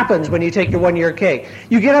that happens when you take your one-year cake.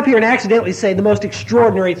 You get up here and accidentally say the most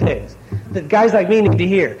extraordinary things that guys like me need to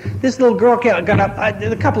hear. This little girl got up,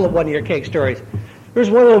 a couple of one-year cake stories.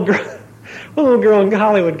 There's one little girl in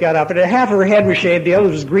Hollywood got up, and half of her head was shaved, the other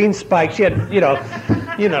was green spikes. She had,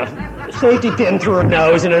 safety pin through her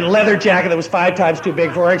nose and a leather jacket that was 5 times too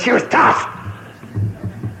big for her, and she was tough.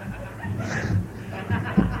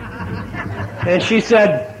 And she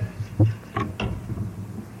said,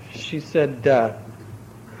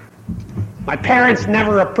 my parents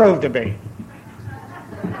never approved of me.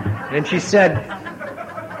 And she said,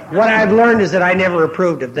 what I've learned is that I never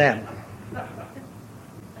approved of them.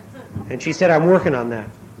 And she said, I'm working on that.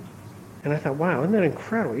 And I thought, wow, isn't that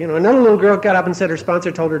incredible? Another little girl got up and said her sponsor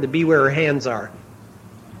told her to be where her hands are.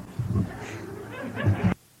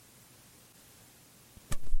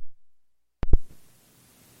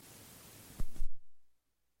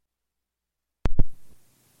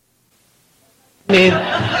 I mean,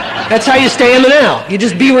 that's how you stay in the now. You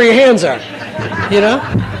just be where your hands are.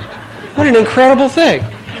 What an incredible thing.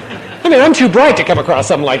 I mean, I'm too bright to come across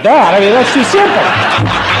something like that. I mean, that's too simple.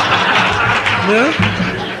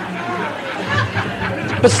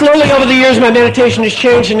 But slowly over the years, my meditation has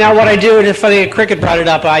changed, and now what I do, and it's funny, Cricket brought it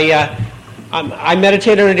up, I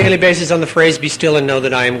meditate on a daily basis on the phrase, be still and know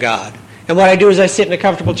that I am God. And what I do is I sit in a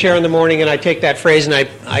comfortable chair in the morning, and I take that phrase and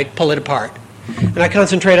I pull it apart. And I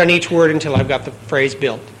concentrate on each word until I've got the phrase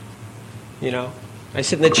built. I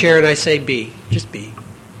sit in the chair and I say, be. Just be.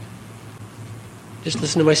 Just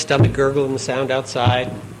listen to my stomach gurgle and the sound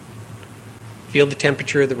outside. Feel the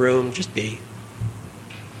temperature of the room. Just be.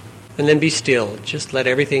 And then be still. Just let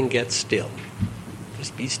everything get still.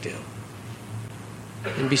 Just be still.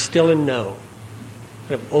 And be still and know.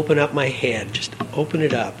 Kind of open up my head. Just open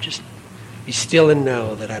it up. Just be still and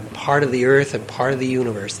know that I'm part of the earth and part of the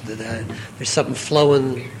universe, that there's something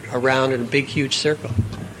flowing around in a big, huge circle.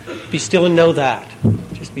 Be still and know that.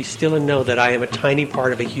 Just be still and know that I am a tiny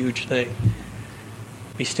part of a huge thing.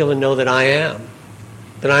 Be still and know that I am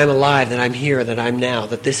alive, that I'm here, that I'm now,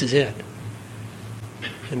 that this is it.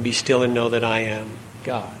 And be still and know that I am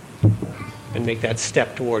God. And make that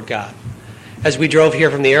step toward God. As we drove here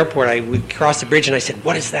from the airport, we crossed the bridge and I said,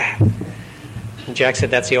 what is that? And Jack said,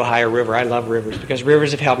 that's the Ohio River. I love rivers because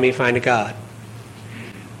rivers have helped me find a God.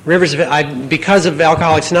 Because of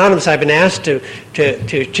Alcoholics Anonymous, I've been asked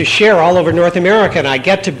to share all over North America, and I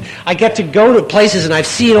get to go to places, and I've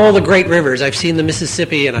seen all the great rivers. I've seen the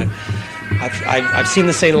Mississippi, and I've seen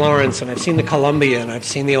the St. Lawrence, and I've seen the Columbia, and I've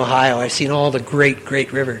seen the Ohio. I've seen all the great,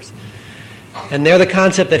 great rivers. And they're the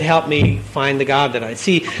concept that helped me find the God that I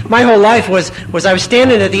see. My whole life was I was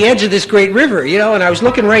standing at the edge of this great river, and I was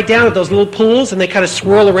looking right down at those little pools, and they kind of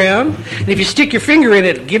swirl around. And if you stick your finger in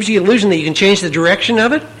it, it gives you the illusion that you can change the direction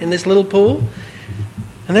of it in this little pool.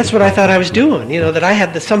 And that's what I thought I was doing, that I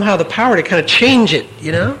had somehow the power to kind of change it,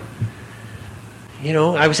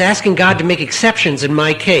 I was asking God to make exceptions in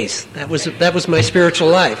my case. That was my spiritual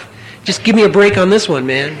life. Just give me a break on this one,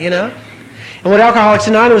 man, And what Alcoholics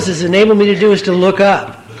Anonymous has enabled me to do is to look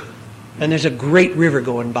up. And there's a great river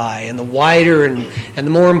going by, and the wider and the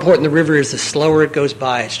more important the river is, the slower it goes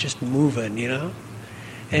by. It's just moving, And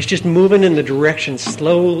it's just moving in the direction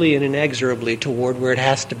slowly and inexorably toward where it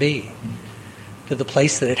has to be, to the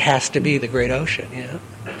place that it has to be, the great ocean,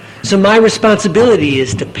 So my responsibility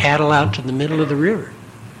is to paddle out to the middle of the river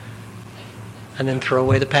and then throw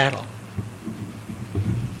away the paddle.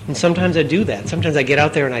 And sometimes I do that. Sometimes I get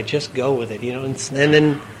out there and I just go with it, and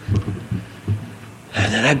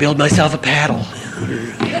then I build myself a paddle.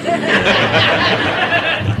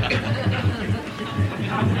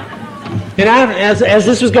 And as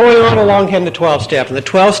this was going on, along came the 12-step. And the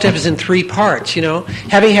 12-step is in 3 parts,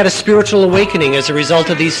 having had a spiritual awakening as a result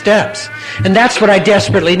of these steps. And that's what I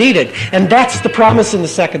desperately needed. And that's the promise in the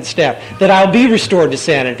 2nd step, that I'll be restored to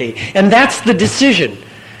sanity. And that's the decision.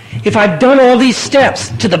 If I've done all these steps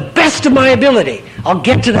to the best of my ability, I'll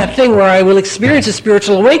get to that thing where I will experience a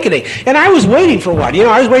spiritual awakening. And I was waiting for one.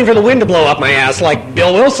 I was waiting for the wind to blow up my ass like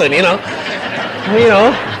Bill Wilson, Nothing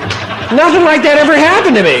like that ever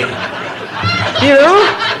happened to me.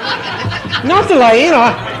 Nothing like,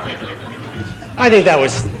 I think that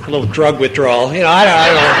was a little drug withdrawal. I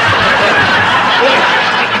don't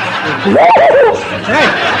know.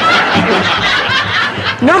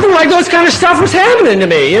 Nothing like those kind of stuff was happening to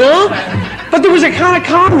me, But there was a kind of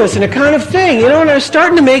calmness and a kind of thing, and I was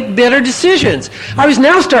starting to make better decisions. I was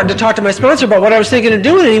now starting to talk to my sponsor about what I was thinking of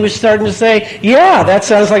doing, and he was starting to say, yeah, that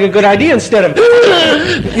sounds like a good idea, instead of,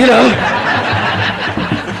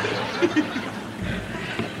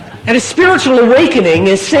 And a spiritual awakening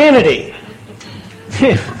is sanity.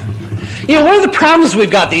 One of the problems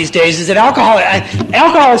we've got these days is that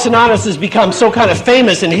Alcoholics Anonymous has become so kind of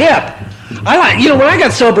famous and hip. When I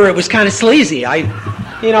got sober, it was kind of sleazy. As a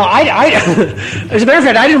matter of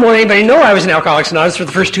fact, I didn't want anybody to know I was an Alcoholics Anonymous for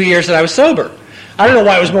the first 2 years that I was sober. I don't know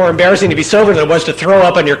why it was more embarrassing to be sober than it was to throw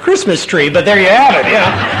up on your Christmas tree, but there you have it,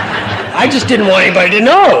 I just didn't want anybody to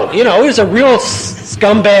know. It was a real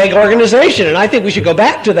scumbag organization, and I think we should go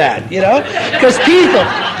back to that, Because people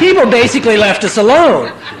basically left us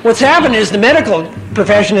alone. What's happened is the medical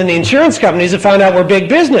profession and the insurance companies have found out we're big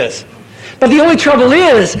business. But the only trouble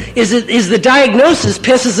is the diagnosis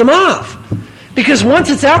pisses them off. Because once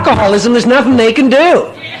it's alcoholism, there's nothing they can do.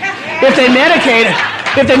 If they medicate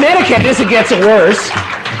us, it gets worse.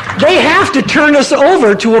 They have to turn us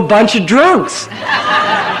over to a bunch of drunks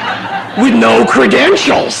with no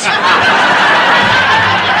credentials.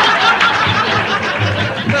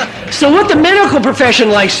 So what the medical profession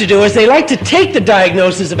likes to do is they like to take the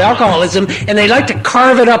diagnosis of alcoholism and they like to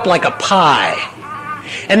carve it up like a pie.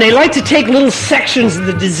 And they like to take little sections of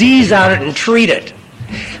the disease out of it and treat it.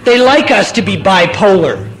 They like us to be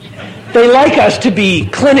bipolar. They like us to be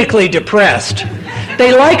clinically depressed.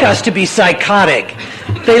 They like us to be psychotic.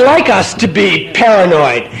 They like us to be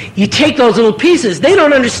paranoid. You take those little pieces. They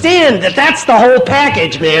don't understand that that's the whole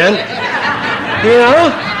package, man.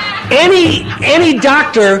 Any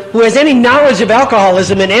doctor who has any knowledge of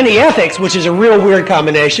alcoholism and any ethics, which is a real weird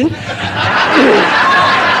combination,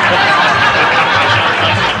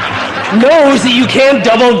 knows that you can't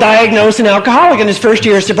double diagnose an alcoholic in his first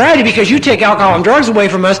year of sobriety, because you take alcohol and drugs away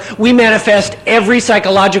from us, we manifest every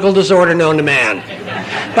psychological disorder known to man.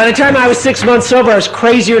 By the time I was 6 months sober, I was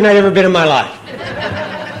crazier than I'd ever been in my life.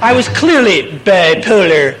 I was clearly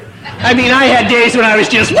bipolar. I had days when I was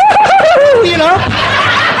just,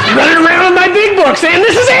 running around with my big book saying,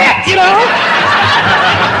 this is it,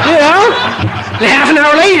 And half an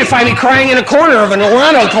hour later, you find me crying in a corner of an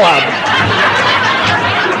Orlando club.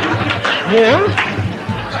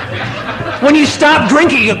 When you stop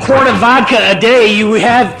drinking a quart of vodka a day, you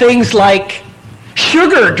have things like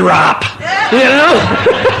sugar drop,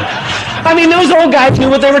 Those old guys knew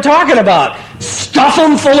what they were talking about. Stuff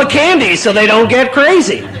them full of candy so they don't get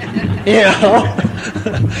crazy,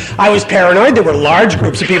 I was paranoid. There were large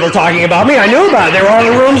groups of people talking about me. I knew about it. They were all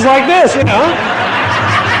in rooms like this,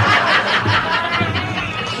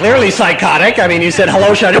 Clearly psychotic. You said,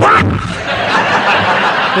 hello, shut up.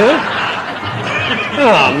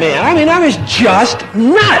 Oh, man. I was just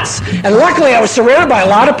nuts. And luckily, I was surrounded by a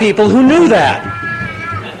lot of people who knew that.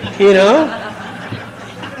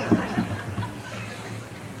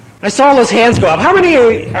 I saw those hands go up. How many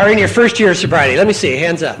are in your first year of sobriety? Let me see.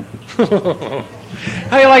 Hands up. How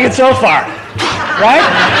do you like it so far? Right?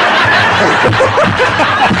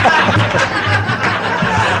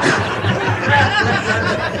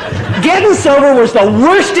 Getting sober was the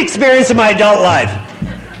worst experience of my adult life.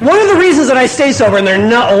 One of the reasons that I stay sober, and there are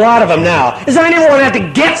not a lot of them now, is I never want to have to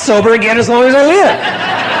get sober again as long as I live.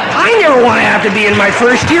 I never want to have to be in my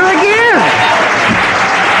first year again.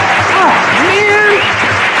 Oh, man.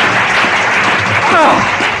 Oh.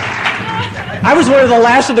 I was one of the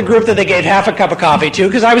last of the group that they gave half a cup of coffee to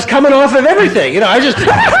because I was coming off of everything. I just,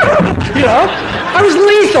 I was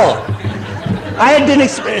lethal.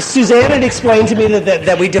 Suzanne had explained to me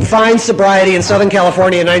that we defined sobriety in Southern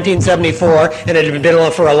California in 1974, and it had been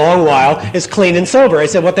on for a long while, as clean and sober. I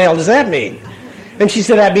said, what the hell does that mean? And she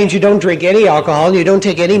said, that means you don't drink any alcohol and you don't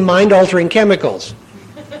take any mind-altering chemicals.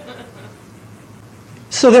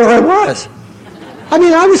 So there I was.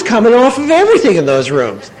 I was coming off of everything in those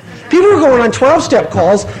rooms. People were going on 12-step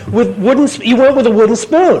calls with you went with a wooden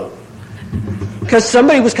spoon. Because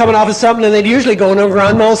somebody was coming off of something and they'd usually go into a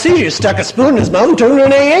grand mal seizure. You stuck a spoon in his mouth and turned into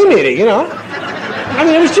an AA meeting,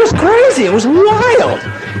 It was just crazy. It was wild.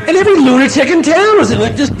 And every lunatic in town was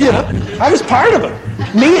just, I was part of it.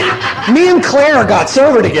 Me and Claire got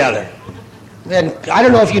sober together. And I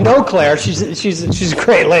don't know if you know Claire. She's a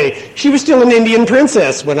great lady. She was still an Indian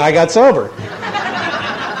princess when I got sober.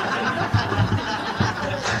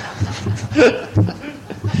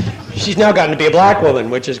 She's now gotten to be a black woman,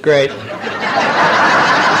 which is great.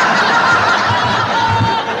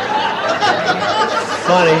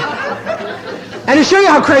 Funny. And to show you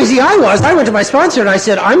how crazy I was, I went to my sponsor and I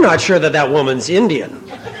said, I'm not sure that woman's Indian.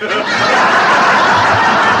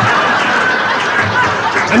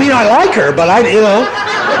 I like her, but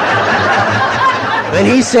And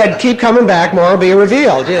he said, keep coming back, more will be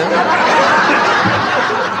revealed.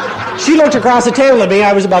 She looked across the table at me.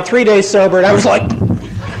 I was about 3 days sober, and I was like,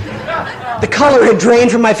 the color had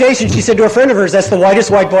drained from my face, and she said to a friend of hers, that's the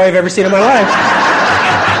whitest white boy I've ever seen in my life.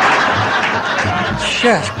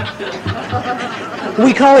 Shit.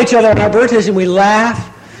 We call each other on our birthdays, and we laugh,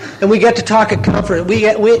 and we get to talk at comfort. We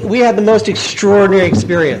had the most extraordinary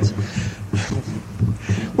experience.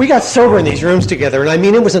 We got sober in these rooms together, and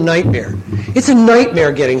it was a nightmare. It's a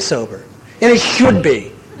nightmare getting sober, and it should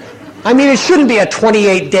be. It shouldn't be a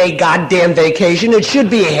 28-day goddamn vacation. It should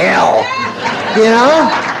be hell.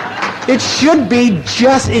 It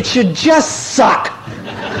should just suck.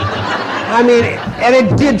 And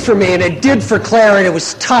it did for me, and it did for Claire, and it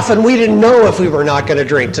was tough, and we didn't know if we were not going to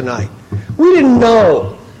drink tonight. We didn't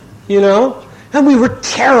know, and we were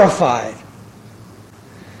terrified.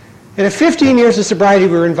 And at 15 years of sobriety,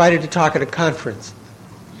 we were invited to talk at a conference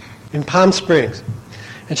in Palm Springs.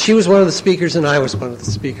 And she was one of the speakers, and I was one of the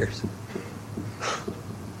speakers.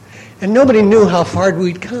 And nobody knew how far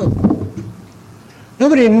we'd come.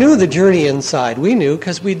 Nobody knew the journey inside. We knew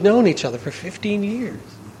because we'd known each other for 15 years.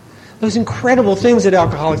 Those incredible things that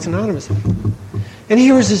Alcoholics Anonymous did. And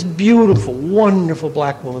here was this beautiful, wonderful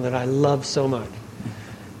black woman that I love so much.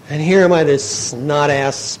 And here am I, this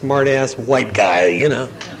snot-ass, smart-ass white guy,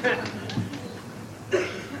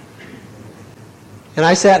 And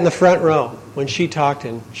I sat in the front row when she talked,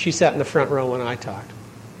 and she sat in the front row when I talked.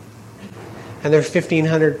 And there are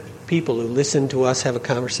 1,500 people who listened to us have a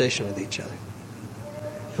conversation with each other.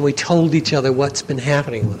 And we told each other what's been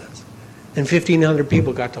happening with us. And 1,500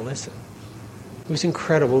 people got to listen. It was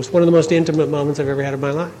incredible. It was one of the most intimate moments I've ever had in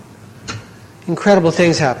my life. Incredible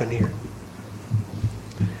things happened here.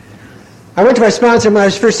 I went to my sponsor when I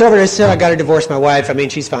was first sober, and I said, I got to divorce my wife.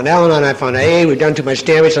 She's found Al-Anon, I found AA, we've done too much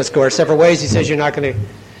damage, let's go our separate ways. He says, you're not going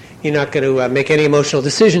to make any emotional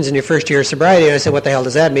decisions in your first year of sobriety. And I said, what the hell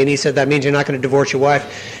does that mean? He said, that means you're not going to divorce your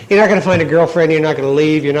wife. You're not going to find a girlfriend, you're not going to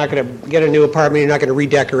leave, you're not going to get a new apartment, you're not going to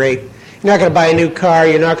redecorate. You're not going to buy a new car.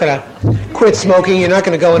 You're not going to quit smoking. You're not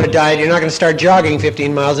going to go on a diet. You're not going to start jogging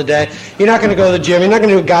 15 miles a day. You're not going to go to the gym. You're not going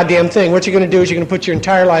to do a goddamn thing. What you're going to do is you're going to put your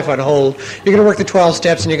entire life on hold. You're going to work the 12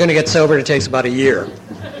 steps, and you're going to get sober, and it takes about a year.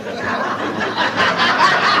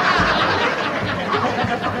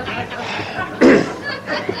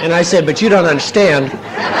 And I said, but you don't understand.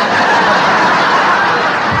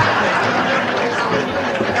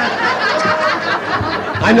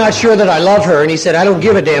 I'm not sure that I love her. And he said, I don't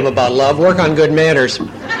give a damn about love. Work on good manners.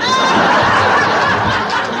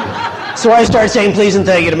 So I started saying please and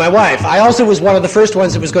thank you to my wife. I also was one of the first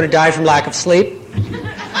ones that was going to die from lack of sleep. We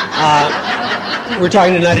were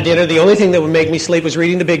talking tonight at dinner. The only thing that would make me sleep was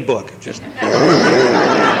reading the big book.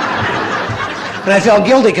 And I felt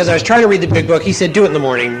guilty because I was trying to read the big book. He said, do it in the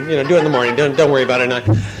morning. Do it in the morning. Don't worry about it at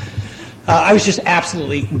night. I was just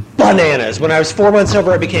absolutely bananas. When I was 4 months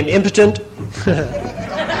sober, I became impotent.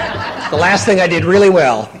 The last thing I did really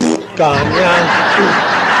well. Gone.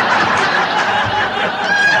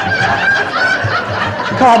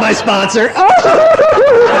 Call my sponsor.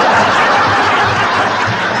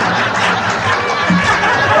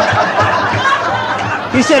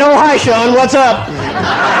 He said, "Oh, hi, Sean, what's up?"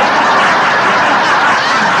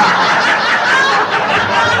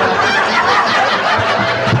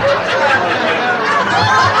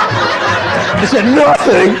 I said,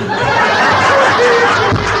 "Nothing."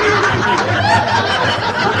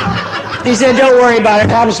 He said, "Don't worry about it.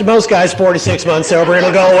 It happens to most guys 4 to 6 months sober.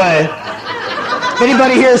 It'll go away. If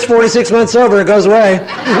anybody here is 4 to 6 months sober, it goes away."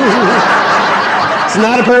 It's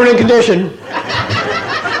not a permanent condition.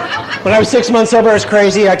 When I was 6 months sober, I was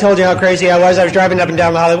crazy. I told you how crazy I was. I was driving up and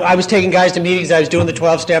down the Hollywood. I was taking guys to meetings. I was doing the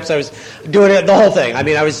 12 steps. I was doing it, the whole thing. I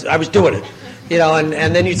mean, I was doing it. You know,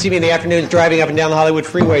 and then you'd see me in the afternoons driving up and down the Hollywood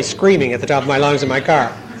freeway screaming at the top of my lungs in my car.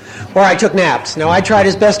 Or I took naps. Now, I tried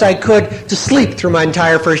as best I could to sleep through my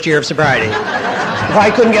entire first year of sobriety. If I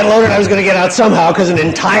couldn't get loaded, I was going to get out somehow, because an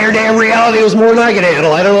entire damn reality was more than I could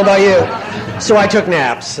handle. I don't know about you. So I took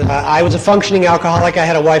naps. I was a functioning alcoholic. I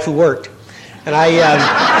had a wife who worked. And I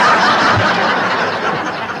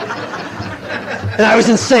was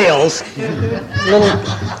in sales.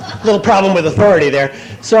 Little problem with authority there.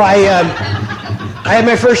 So I had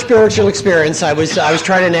my first spiritual experience. I was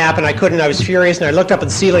trying to nap and I couldn't. I was furious and I looked up at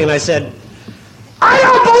the ceiling and I said, "I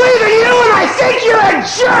don't believe in you and I think you're a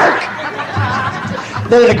jerk!"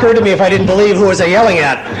 Then it occurred to me, if I didn't believe, who was I yelling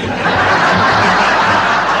at?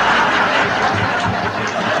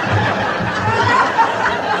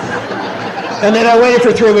 And then I waited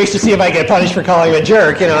for 3 weeks to see if I could get punished for calling him a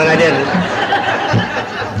jerk, and I didn't.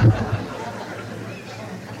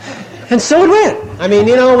 And so it went. I mean,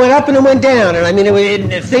 it went up and it went down. And I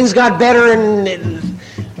mean, things got better and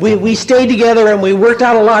we stayed together and we worked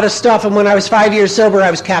out a lot of stuff. And when I was 5 years sober,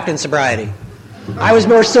 I was captain sobriety. I was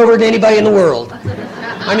more sober than anybody in the world.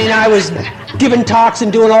 I mean, I was giving talks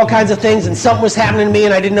and doing all kinds of things and something was happening to me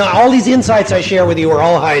and I didn't know. All these insights I share with you are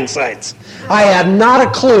all hindsights. I have not a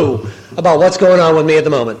clue about what's going on with me at the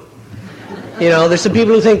moment. There's some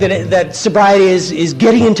people who think that sobriety is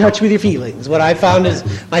getting in touch with your feelings. What I found is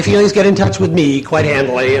my feelings get in touch with me quite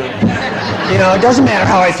handily. It doesn't matter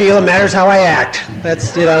how I feel, it matters how I act. But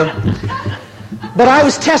I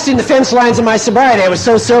was testing the fence lines of my sobriety. I was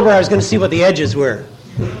so sober I was going to see what the edges were.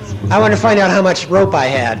 I wanted to find out how much rope I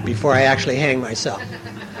had before I actually hang myself.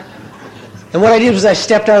 And what I did was I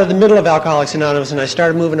stepped out of the middle of Alcoholics Anonymous and I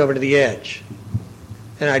started moving over to the edge.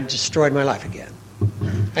 And I destroyed my life again.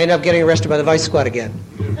 I ended up getting arrested by the Vice Squad again.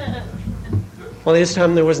 Well, this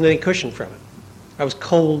time there wasn't any cushion from it. I was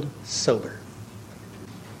cold sober.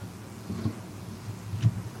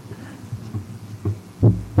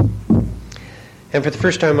 And for the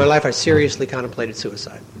first time in my life, I seriously contemplated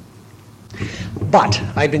suicide. But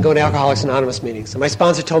I'd been going to Alcoholics Anonymous meetings, and my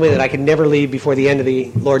sponsor told me that I could never leave before the end of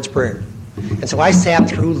the Lord's Prayer. And so I sat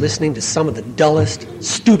through listening to some of the dullest,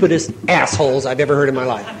 stupidest assholes I've ever heard in my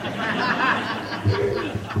life.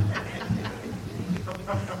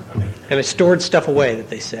 And I stored stuff away that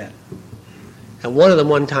they said. And one of them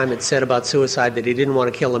one time had said about suicide that he didn't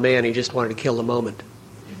want to kill the man, he just wanted to kill the moment.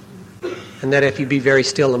 And that if you be very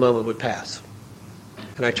still, the moment would pass.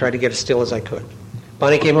 And I tried to get as still as I could.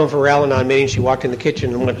 Bonnie came home from her Al-Anon meeting, she walked in the kitchen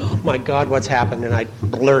and went, "Oh my God, what's happened?" And I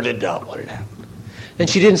blurted out what had happened. And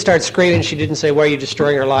she didn't start screaming, she didn't say, "Why are you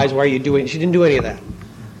destroying our lives, why are you doing?" She didn't do any of that.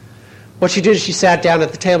 What she did is she sat down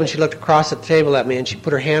at the table and she looked across at the table at me and she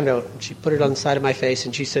put her hand out and she put it on the side of my face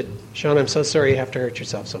and she said, "Sean, I'm so sorry you have to hurt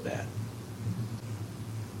yourself so bad."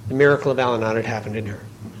 The miracle of Al-Anon had happened in her.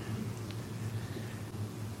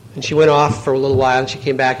 And she went off for a little while and she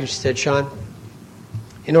came back and she said, "Sean,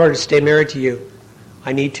 in order to stay married to you,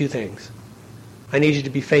 I need two things. I need you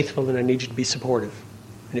to be faithful and I need you to be supportive.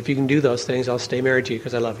 And if you can do those things, I'll stay married to you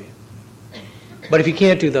because I love you. But if you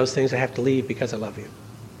can't do those things, I have to leave because I love you."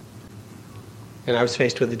 And I was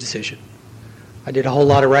faced with a decision. I did a whole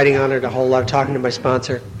lot of writing on it, a whole lot of talking to my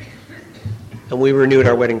sponsor, and we renewed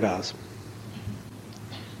our wedding vows.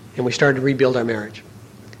 And we started to rebuild our marriage.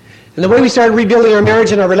 And the way we started rebuilding our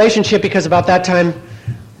marriage and our relationship, because about that time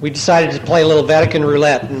we decided to play a little Vatican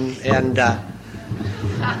roulette, and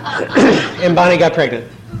Bonnie got pregnant.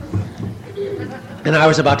 And I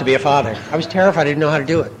was about to be a father. I was terrified. I didn't know how to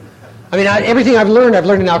do it. I mean, everything I've learned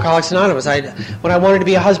in Alcoholics Anonymous. When I wanted to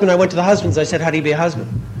be a husband, I went to the husbands. I said, "How do you be a husband?"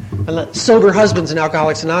 And the sober husbands in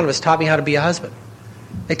Alcoholics Anonymous taught me how to be a husband.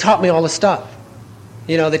 They taught me all the stuff.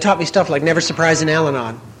 They taught me stuff like never surprise an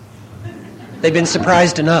Al-Anon. They've been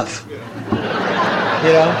surprised enough.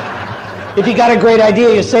 If you got a great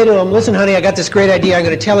idea, you say to them, "Listen, honey, I got this great idea. I'm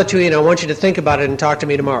going to tell it to you, and I want you to think about it and talk to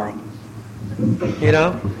me tomorrow."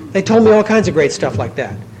 They told me all kinds of great stuff like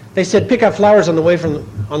that. They said, "Pick up flowers on the way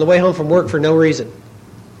home from work for no reason."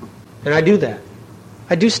 And I do that.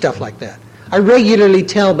 I do stuff like that. I regularly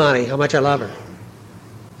tell Bonnie how much I love her.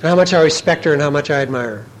 and how much I respect her and how much I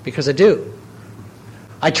admire her, because I do.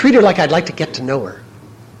 I treat her like I'd like to get to know her.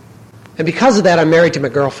 And because of that, I'm married to my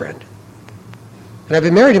girlfriend. And I've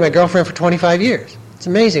been married to my girlfriend for 25 years. It's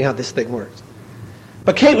amazing how this thing works.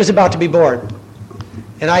 But Kate was about to be born.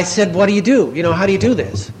 And I said, what do you do? How do you do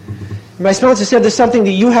this? And my sponsor said, there's something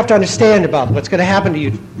that you have to understand about what's going to happen to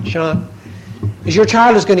you, Sean. Is your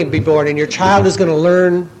child is going to be born, and your child is going to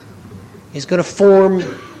learn, is going to form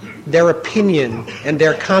their opinion and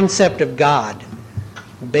their concept of God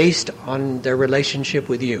based on their relationship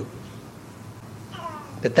with you.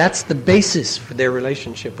 That's the basis for their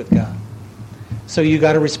relationship with God. So you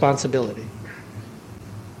got a responsibility.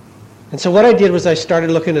 And so what I did was I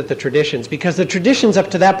started looking at the traditions, because the traditions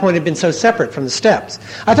up to that point had been so separate from the steps.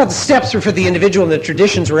 I thought the steps were for the individual and the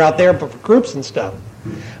traditions were out there for groups and stuff.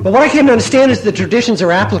 But what I came to understand is the traditions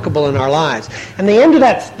are applicable in our lives. And the end of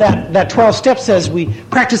that 12 steps says we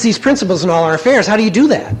practice these principles in all our affairs. How do you do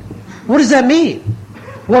that? What does that mean?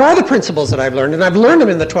 What are the principles that I've learned? And I've learned them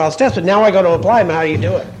in the 12 steps, but now I go to apply them. How do you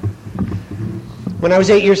do it? When I was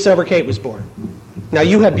 8 years sober, Kate was born. Now,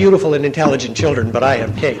 you have beautiful and intelligent children, but I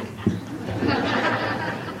have Kate.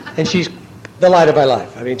 And she's the light of my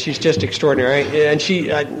life. I mean, she's just extraordinary. And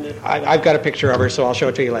I've got a picture of her, so I'll show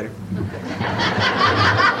it to you later.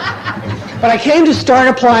 But I came to start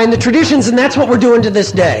applying the traditions, and that's what we're doing to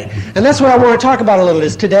this day. And that's what I want to talk about a little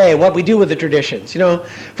is today, what we do with the traditions.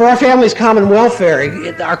 For our family's common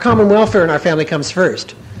welfare, our common welfare in our family comes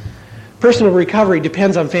first. Personal recovery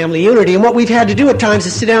depends on family unity, and what we've had to do at times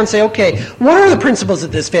is sit down and say, okay, what are the principles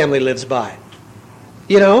that this family lives by?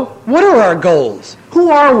 What are our goals? Who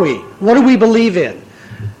are we? What do we believe in?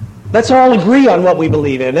 Let's all agree on what we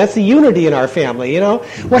believe in. That's the unity in our family,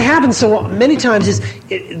 What happens so many times is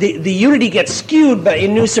the unity gets skewed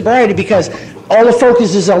in new sobriety because all the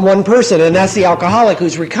focus is on one person, and that's the alcoholic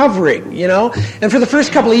who's recovering, And for the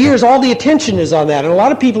first couple of years, all the attention is on that. And a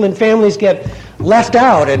lot of people in families get left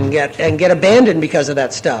out and get abandoned because of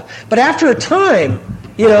that stuff. But after a time,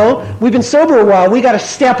 we've been sober a while, we got to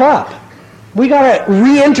step up. We got to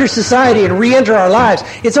re-enter society and re-enter our lives.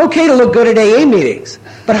 It's okay to look good at AA meetings,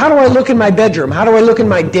 but how do I look in my bedroom? How do I look in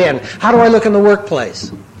my den? How do I look in the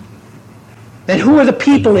workplace? And who are the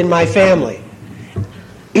people in my family?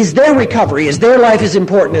 Is their recovery, is their life as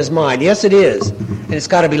important as mine? Yes, it is, and it's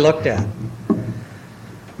got to be looked at.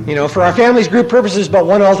 For our family's group purposes, but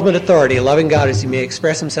one ultimate authority, a loving God, as He may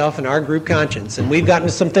express Himself in our group conscience. And we've gotten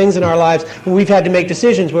to some things in our lives where we've had to make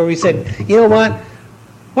decisions where we said, you know what?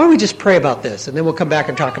 Why don't we just pray about this, and then we'll come back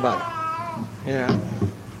and talk about it.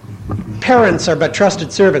 Parents are but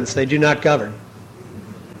trusted servants. They do not govern.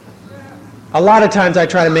 A lot of times I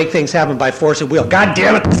try to make things happen by force of will. God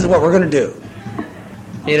damn it, this is what we're going to do.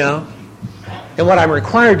 And what I'm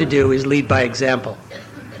required to do is lead by example.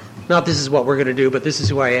 Not this is what we're going to do, but this is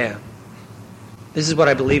who I am. This is what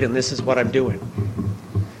I believe in. This is what I'm doing.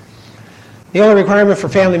 The only requirement for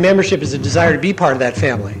family membership is a desire to be part of that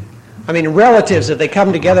family. I mean, relatives, if they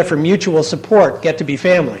come together for mutual support, get to be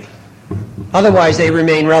family. Otherwise, they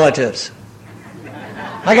remain relatives.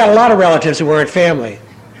 I got a lot of relatives who weren't family.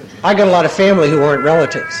 I got a lot of family who weren't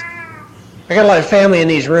relatives. I got a lot of family in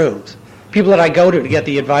these rooms. People that I go to get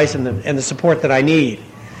the advice and the support that I need.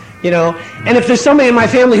 And if there's somebody in my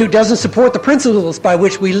family who doesn't support the principles by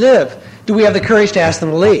which we live, do we have the courage to ask them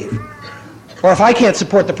to leave? Or if I can't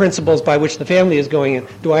support the principles by which the family is going in,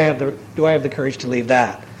 do I have the courage to leave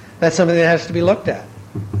that? That's something that has to be looked at.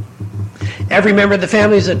 Every member of the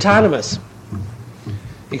family is autonomous,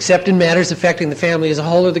 except in matters affecting the family as a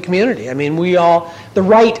whole or the community. I mean, the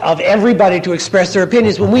right of everybody to express their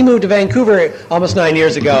opinions. When we moved to Vancouver almost 9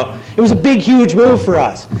 years ago, it was a big, huge move for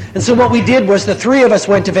us. And so what we did was the three of us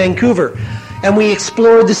went to Vancouver, and we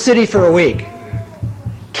explored the city for a week.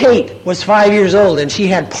 Kate was 5 years old, and she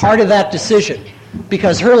had part of that decision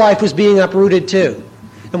because her life was being uprooted too.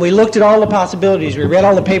 And we looked at all the possibilities. We read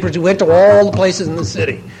all the papers. We went to all the places in the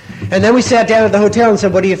city. And then we sat down at the hotel and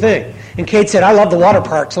said, what do you think? And Kate said, I love the water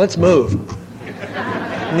parks. Let's move.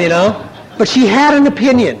 But she had an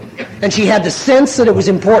opinion. And she had the sense that it was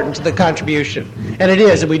important to the contribution. And it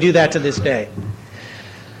is, and we do that to this day.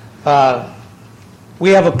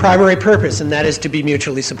 We have a primary purpose, and that is to be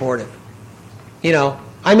mutually supportive.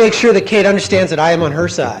 I make sure that Kate understands that I am on her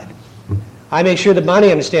side. I make sure that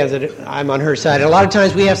Bonnie understands that I'm on her side. And a lot of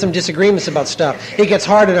times we have some disagreements about stuff. It gets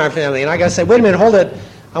hard in our family. And I got to say, wait a minute, hold it.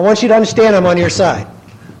 I want you to understand I'm on your side.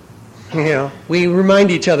 We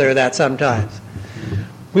remind each other of that sometimes.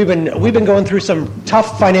 We've been going through some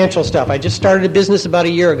tough financial stuff. I just started a business about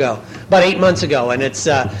 8 months ago. And it's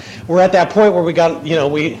we're at that point where we got,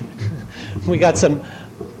 we got some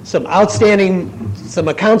outstanding some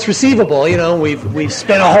accounts receivable. We've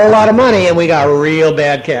spent a whole lot of money and we got a real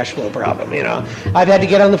bad cash flow problem. I've had to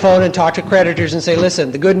get on the phone and talk to creditors and say,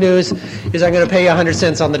 listen, the good news is I'm going to pay you 100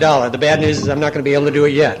 cents on the dollar. The bad news is I'm not going to be able to do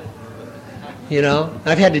it yet.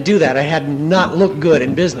 I've had to do that. I had not looked good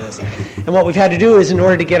in business. And what we've had to do is, in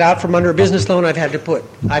order to get out from under a business loan, I've had to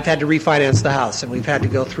refinance the house, and we've had to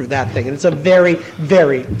go through that thing. And it's a very,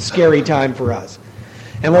 very scary time for us.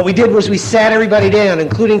 And what we did was we sat everybody down,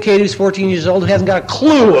 including Kate, who's 14 years old, who hasn't got a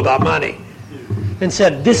clue about money, and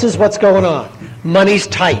said, this is what's going on. Money's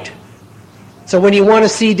tight. So when you want a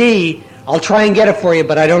CD, I'll try and get it for you,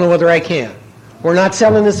 but I don't know whether I can. We're not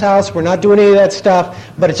selling this house. We're not doing any of that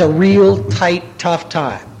stuff, but it's a real tight, tough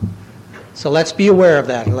time. So let's be aware of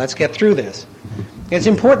that, and let's get through this. It's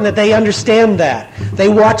important that they understand that. They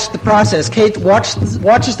watch the process. Kate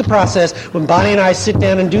watches the process when Bonnie and I sit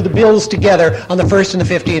down and do the bills together on the 1st and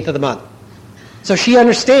the 15th of the month. So she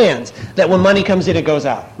understands that when money comes in, it goes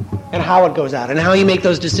out, and how it goes out, and how you make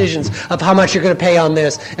those decisions of how much you're going to pay on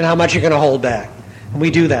this and how much you're going to hold back. And we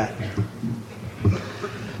do that.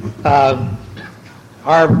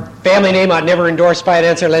 Our family name ought never endorse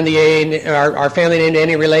finance or lend our family name to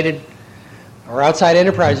any related or outside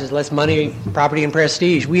enterprises, less money, property, and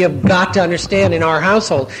prestige. We have got to understand in our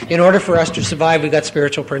household, in order for us to survive, we've got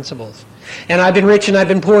spiritual principles. And I've been rich and I've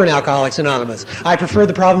been poor in Alcoholics Anonymous. I prefer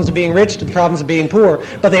the problems of being rich to the problems of being poor,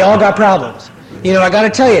 but they all got problems. I got to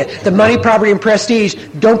tell you, the money, property, and prestige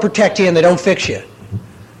don't protect you and they don't fix you.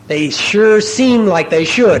 They sure seem like they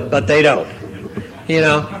should, but they don't.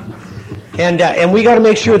 And we got to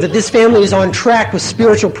make sure that this family is on track with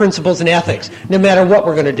spiritual principles and ethics, no matter what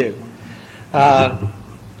we're going to do. Our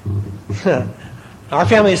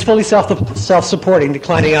family is fully self-supporting,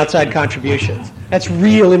 declining outside contributions. That's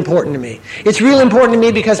real important to me. It's real important to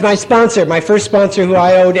me because my first sponsor, who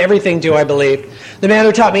I owed everything to, I believe, the man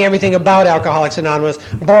who taught me everything about Alcoholics Anonymous,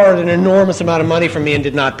 borrowed an enormous amount of money from me and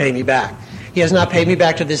did not pay me back. He has not paid me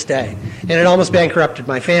back to this day, and it almost bankrupted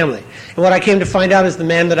my family. And what I came to find out is the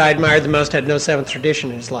man that I admired the most had no seventh tradition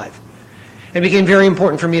in his life. It became very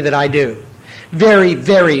important for me that I do. Very,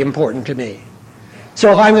 very important to me.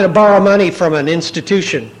 So if I'm going to borrow money from an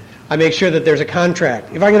institution, I make sure that there's a contract.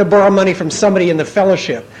 If I'm going to borrow money from somebody in the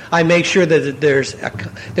fellowship, I make sure that there's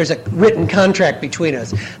a written contract between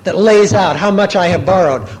us that lays out how much I have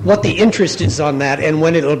borrowed, what the interest is on that, and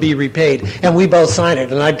when it will be repaid. And we both sign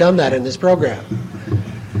it, and I've done that in this program.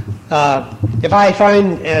 If I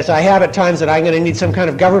find, as I have at times, that I'm going to need some kind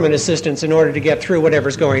of government assistance in order to get through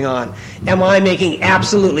whatever's going on, am I making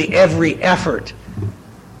absolutely every effort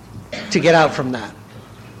to get out from that,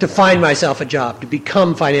 to find myself a job, to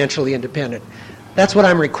become financially independent? That's what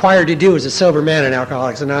I'm required to do as a sober man in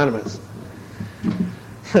Alcoholics Anonymous.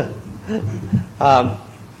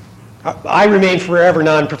 I remain forever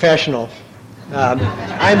non-professional.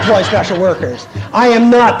 I employ special workers. I am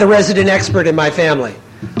not the resident expert in my family.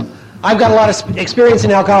 I've got a lot of experience in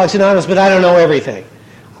Alcoholics Anonymous, but I don't know everything.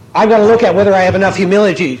 I've got to look at whether I have enough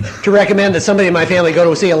humility to recommend that somebody in my family go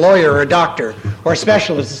to see a lawyer or a doctor or a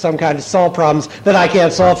specialist of some kind to solve problems that I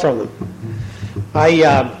can't solve from them.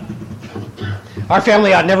 Our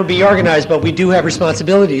family ought never be organized, but we do have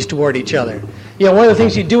responsibilities toward each other. One of the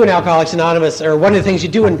things you do in Alcoholics Anonymous, or one of the things you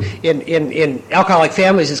do in alcoholic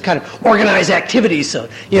families, is kind of organize activities. So,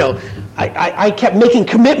 I kept making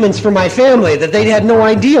commitments for my family that they had no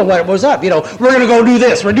idea what was up. We're going to go do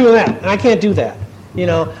this, we're doing that, and I can't do that.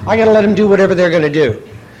 I got to let them do whatever they're going to do.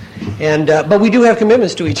 And but we do have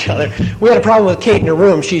commitments to each other. We had a problem with Kate in her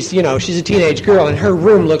room. She's a teenage girl, and her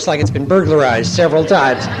room looks like it's been burglarized several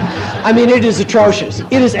times. I mean, it is atrocious.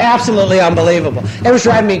 It is absolutely unbelievable. It was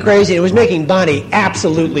driving me crazy. It was making Bonnie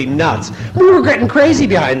absolutely nuts. We were getting crazy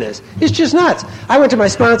behind this. It's just nuts. I went to my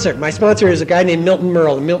sponsor. My sponsor is a guy named Milton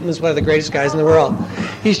Merle. Milton is one of the greatest guys in the world.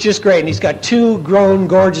 He's just great, and he's got 2 grown,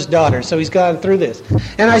 gorgeous daughters, so he's gone through this.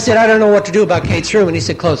 And I said, I don't know what to do about Kate's room, and he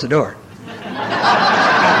said, close the door.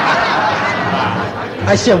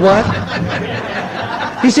 I said, what?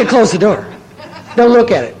 He said, close the door. Don't look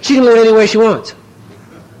at it. She can live any way she wants.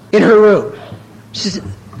 In her room.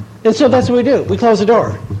 And so that's what we do. We close the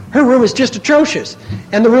door. Her room is just atrocious.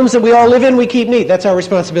 And the rooms that we all live in, we keep neat. That's our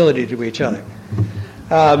responsibility to each other.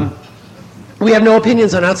 We have no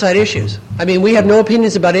opinions on outside issues. I mean, we have no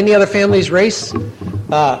opinions about any other family's race,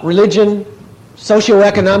 religion,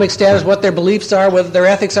 socioeconomic status, what their beliefs are, whether their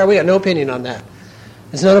ethics are. We have no opinion on that.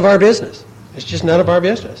 It's none of our business. It's just none of our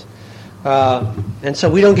business. And so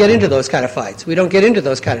we don't get into those kind of fights. We don't get into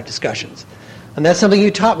those kind of discussions. And that's something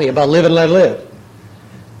you taught me about live and let live.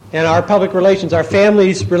 And our public relations, our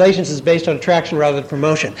family's relations is based on attraction rather than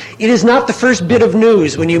promotion. It is not the first bit of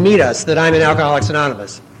news when you meet us that I'm in Alcoholics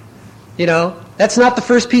Anonymous. That That's not the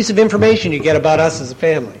first piece of information you get about us as a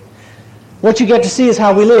family. What you get to see is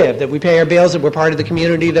how we live, that we pay our bills, that we're part of the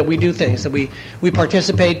community, that we do things, that we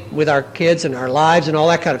participate with our kids and our lives and all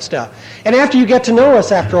that kind of stuff. And after you get to know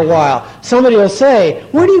us after a while, somebody will say,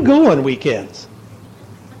 where do you go on weekends?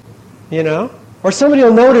 You know? Or somebody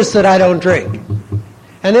will notice that I don't drink.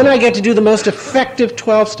 And then I get to do the most effective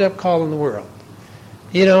 12-step call in the world.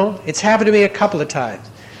 You know? It's happened to me a couple of times.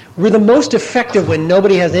 We're the most effective when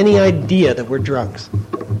nobody has any idea that we're drunks.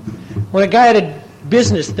 When a guy at a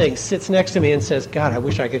business thing sits next to me and says, God, I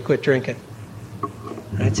wish I could quit drinking.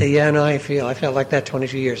 And I'd say, yeah, no, I felt like that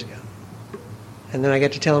 22 years ago. And then I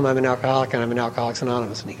get to tell him I'm an alcoholic and I'm in Alcoholics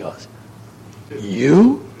Anonymous. And he goes,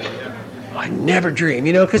 you? I never dream.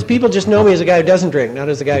 You know, because people just know me as a guy who doesn't drink, not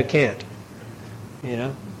as a guy who can't. You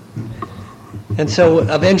know? And so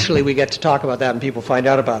eventually we get to talk about that and people find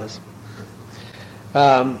out about us.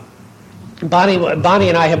 Bonnie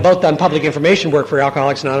and I have both done public information work for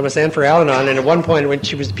Alcoholics Anonymous and for Al-Anon, and at one point when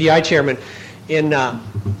she was the PI chairman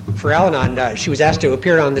for Al-Anon, she was asked to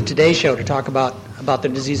appear on the Today Show to talk about the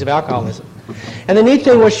disease of alcoholism. And the neat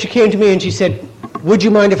thing was she came to me and she said, would you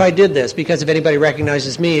mind if I did this? Because if anybody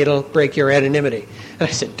recognizes me, it'll break your anonymity. And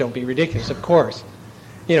I said, don't be ridiculous, of course.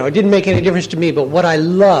 You know, it didn't make any difference to me, but what I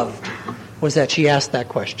loved was that she asked that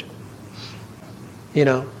question. You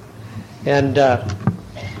know? And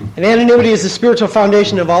anonymity is the spiritual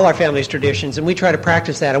foundation of all our family's traditions, and we try to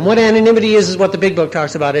practice that. And what anonymity is what the Big Book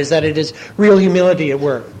talks about, is that it is real humility at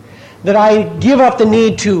work. That I give up the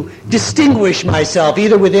need to distinguish myself,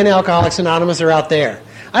 either within Alcoholics Anonymous or out there.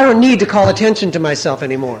 I don't need to call attention to myself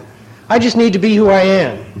anymore. I just need to be who I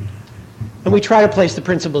am. And we try to place the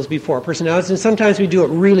principles before personalities, and sometimes we do it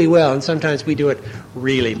really well, and sometimes we do it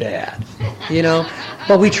really bad. You know?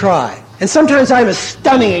 But we try. And sometimes I'm a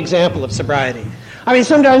stunning example of sobriety. I mean,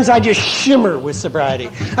 sometimes I just shimmer with sobriety.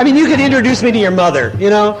 I mean, you could introduce me to your mother,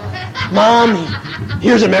 you know? Mom,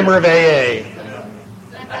 here's a member of AA. You know?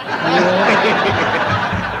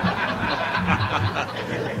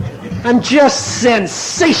 I'm just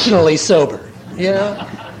sensationally sober, you know?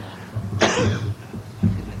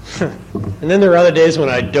 And then there are other days when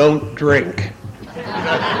I don't drink.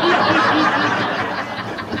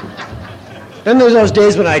 Then there's those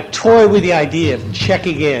days when I toy with the idea of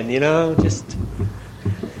checking in, you know? Just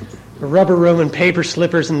a rubber room and paper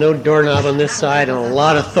slippers and no doorknob on this side and a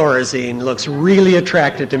lot of Thorazine looks really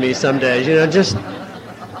attractive to me some days. You know, just,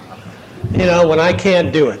 you know, when I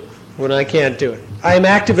can't do it. When I can't do it. I am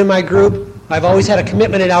active in my group. I've always had a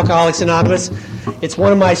commitment in Alcoholics Anonymous. It's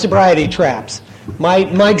one of my sobriety traps.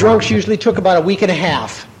 My drunks usually took about a week and a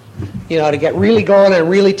half, you know, to get really going and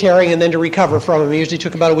really tearing and then to recover from them. It usually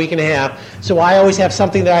took about a week and a half. So I always have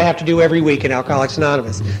something that I have to do every week in Alcoholics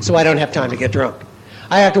Anonymous, so I don't have time to get drunk.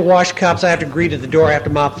 I have to wash cups, I have to greet at the door, I have to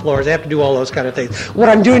mop floors, I have to do all those kind of things. What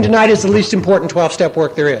I'm doing tonight is the least important 12-step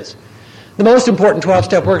work there is. The most important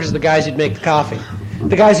 12-step work is the guys who'd make the coffee.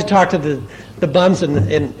 The guys who talk to the bums in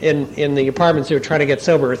the apartments who are trying to get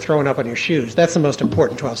sober or throwing up on your shoes. That's the most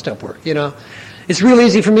important 12-step work, you know. It's real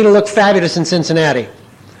easy for me to look fabulous in Cincinnati.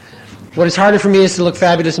 What is harder for me is to look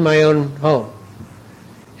fabulous in my own home.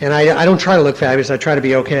 And I don't try to look fabulous, I try to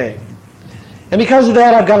be okay. And because of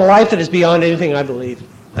that, I've got a life that is beyond anything I believe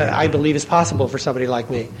is possible for somebody like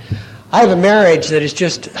me. I have a marriage that is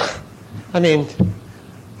just, I mean,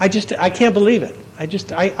 I can't believe it. I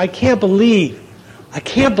can't believe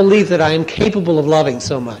that I am capable of loving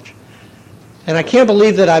so much. And I can't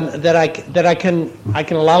believe that I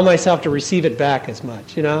can allow myself to receive it back as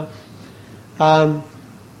much, you know?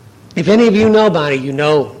 If any of you know Bonnie, you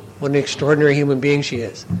know what an extraordinary human being she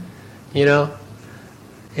is, you know?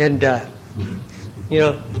 And, you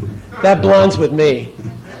know, that blonde's with me,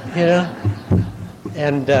 you know?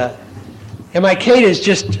 And my Kate is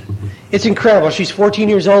just, it's incredible. She's 14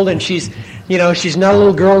 years old and she's, you know, she's not a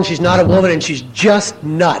little girl and she's not a woman and she's just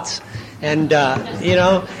nuts. And, you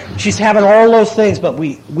know, she's having all those things, but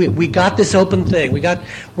we got this open thing.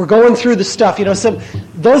 We're going through the stuff. You know,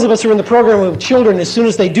 those of us who are in the program with children, as soon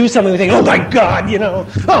as they do something, we think, oh my God, you know,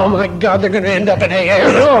 oh my God, they're going to end up in AA,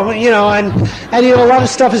 oh, you know, and you know, a lot of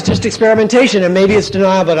stuff is just experimentation, and maybe it's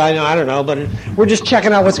denial, but I don't know, but we're just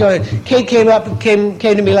checking out what's going on. Kate came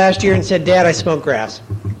to me last year and said, Dad, I smoke grass.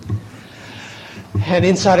 And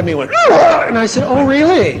inside of me went, oh! And I said, oh,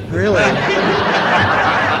 really? Really?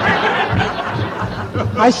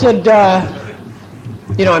 I said,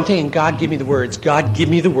 you know, I'm thinking, God, give me the words. God, give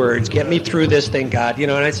me the words. Get me through this thing, God. You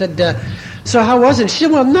know, and I said, so how was it? She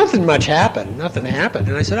said, well, nothing much happened. Nothing happened.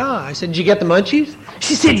 And I said, did you get the munchies?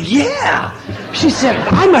 She said, yeah. She said,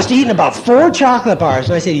 I must have eaten about 4 chocolate bars.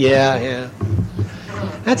 And I said, yeah.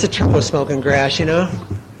 That's the trouble with smoking grass, you know.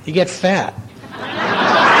 You get fat.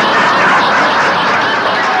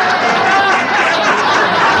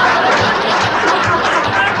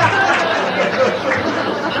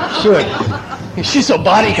 She would. She's so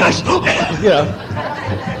body conscious, you know.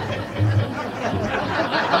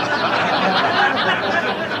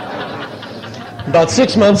 About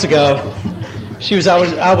 6 months ago, she was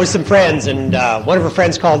out with some friends, and one of her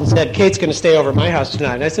friends called and said, Kate's going to stay over at my house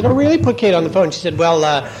tonight. And I said, oh, really? Put Kate on the phone. She said, well,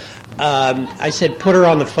 I said, put her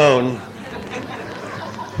on the phone.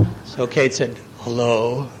 So Kate said,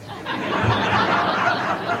 hello.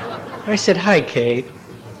 I said, hi, Kate.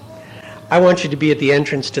 I want you to be at the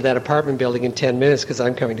entrance to that apartment building in 10 minutes because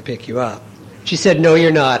I'm coming to pick you up. She said, no, you're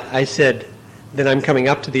not. I said, then I'm coming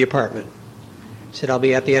up to the apartment. She said, I'll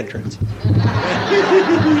be at the entrance.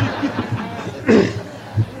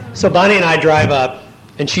 So Bonnie and I drive up,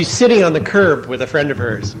 and she's sitting on the curb with a friend of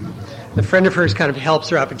hers. The friend of hers kind of helps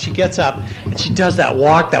her up, and she gets up, and she does that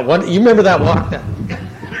walk, that one. You remember that walk? That.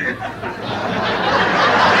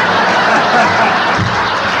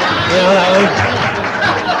 You know that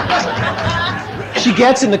one? She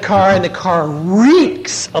gets in the car, and the car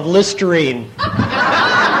reeks of Listerine.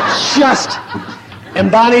 And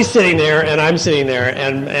Bonnie's sitting there, and I'm sitting there,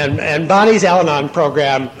 and Bonnie's Al-Anon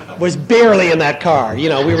program was barely in that car. You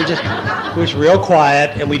know, it was real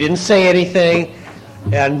quiet, and we didn't say anything,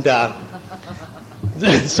 and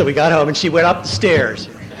so we got home, and she went up the stairs.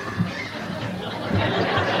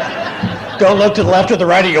 Don't look to the left or the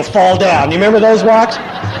right, or you'll fall down. You remember those walks?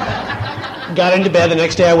 Got into bed. The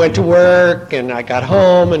next day I went to work, and I got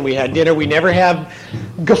home, and we had dinner. We never have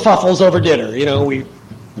kerfuffles over dinner, you know.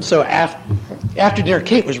 So after dinner,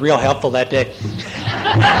 Kate was real helpful that day.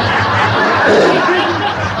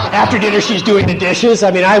 After dinner, she's doing the dishes.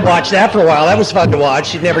 I mean, I watched that for a while. That was fun to watch.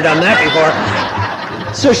 She'd never done that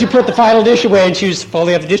before. So she put the final dish away, and she was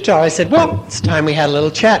folding up the dish towel. I said, well, it's time we had a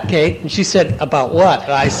little chat, Kate. And she said, about what?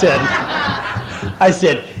 And I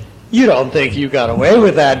said, you don't think you got away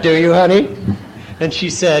with that, do you, honey? And she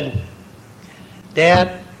said,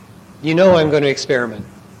 Dad, you know I'm going to experiment.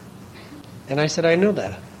 And I said, I know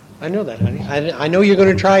that, honey. I know you're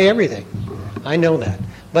going to try everything. I know that.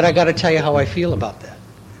 But I got to tell you how I feel about that.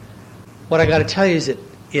 What I got to tell you is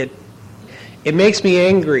it makes me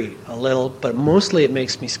angry a little, but mostly it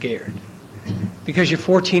makes me scared. Because you're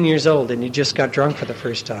 14 years old and you just got drunk for the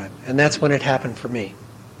first time. And that's when it happened for me.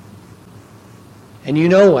 And you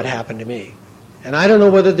know what happened to me. And I don't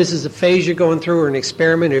know whether this is a phase you're going through or an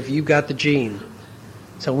experiment or if you've got the gene.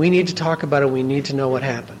 So we need to talk about it. We need to know what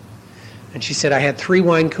happened. And she said, I had 3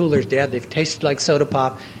 wine coolers, Dad. They've tasted like soda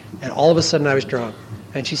pop. And all of a sudden I was drunk.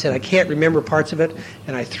 And she said, I can't remember parts of it.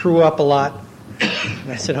 And I threw up a lot.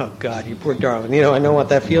 And I said, oh, God, you poor darling. You know, I know what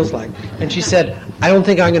that feels like. And she said, I don't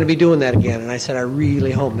think I'm going to be doing that again. And I said, I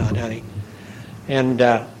really hope not, honey. And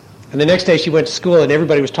the next day she went to school and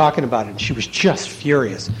everybody was talking about it. And she was just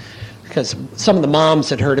furious. Because some of the moms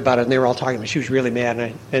had heard about it and they were all talking about it. She was really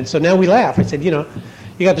mad. And so now we laugh. I said, you know,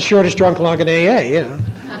 you got the shortest drunk log in AA, you know.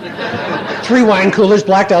 3 wine coolers,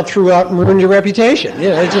 blacked out, threw out, and ruined your reputation. You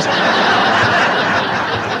know, it just...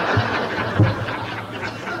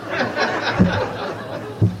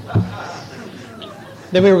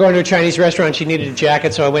 Then we were going to a Chinese restaurant. She needed a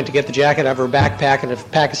jacket, so I went to get the jacket out of her backpack, and a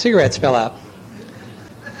pack of cigarettes fell out.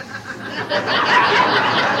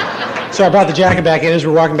 So I brought the jacket back in. As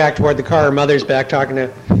we're walking back toward the car, her mother's back talking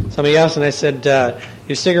to somebody else, and I said,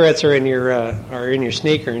 your cigarettes are in your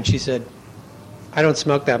sneaker. And she said, I don't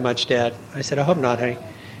smoke that much, Dad. I said, I hope not, honey.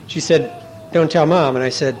 She said, don't tell Mom. And I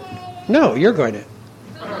said, no, you're going to.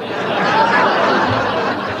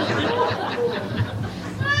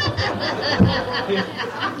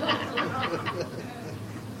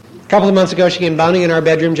 A couple of months ago, she came bounding in our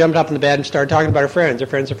bedroom, jumped up in the bed, and started talking about her friends. Her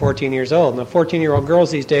friends are 14 years old. And the 14-year-old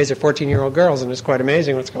girls these days are 14-year-old girls, and it's quite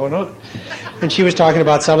amazing what's going on. And she was talking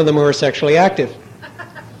about some of them who are sexually active,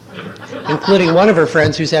 including one of her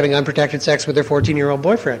friends who's having unprotected sex with her 14-year-old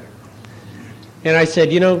boyfriend. And I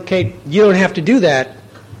said, you know, Kate, you don't have to do that.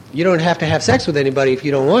 You don't have to have sex with anybody if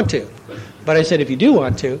you don't want to. But I said, if you do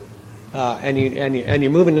want to, and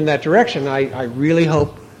you're moving in that direction, I really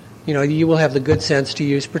hope, you know, you will have the good sense to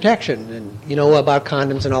use protection and, you know, about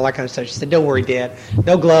condoms and all that kind of stuff. She said, don't worry, Dad.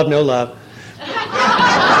 No glove, no love.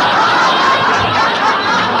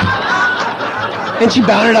 And she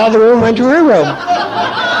bounded out of the room and went to her room.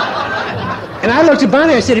 And I looked at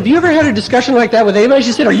Bonnie. I said, have you ever had a discussion like that with anybody?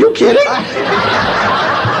 She said, are you kidding?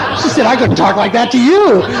 She said, I couldn't talk like that to you.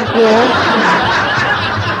 You know?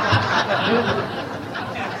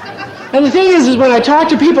 And the thing is when I talk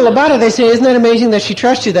to people about it, they say, isn't that amazing that she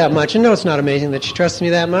trusts you that much? And no, it's not amazing that she trusts me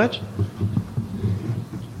that much.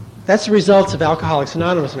 That's the results of Alcoholics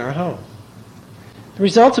Anonymous in our home. The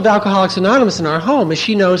results of Alcoholics Anonymous in our home is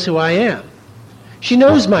she knows who I am. She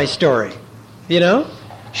knows my story, you know?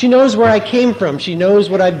 She knows where I came from. She knows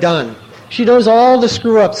what I've done. She knows all the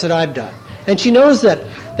screw-ups that I've done. And she knows that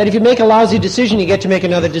if you make a lousy decision, you get to make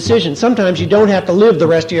another decision. Sometimes you don't have to live the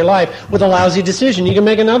rest of your life with a lousy decision. You can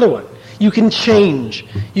make another one. You can change.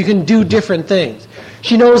 You can do different things.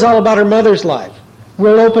 She knows all about her mother's life.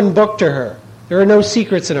 We're an open book to her. There are no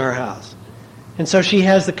secrets in our house. And so she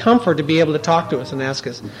has the comfort to be able to talk to us and ask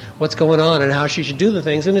us what's going on and how she should do the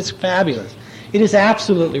things, and it's fabulous. It is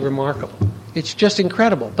absolutely remarkable. It's just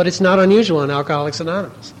incredible, but it's not unusual in Alcoholics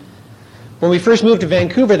Anonymous. When we first moved to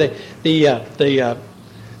Vancouver, the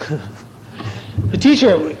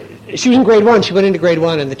teacher, she was in grade 1, she went into grade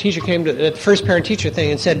 1, and the teacher came to the first parent-teacher thing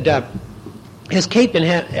and said, has Kate been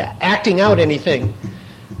acting out anything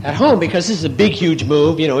at home? Because this is a big, huge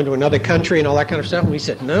move, into another country and all that kind of stuff. And we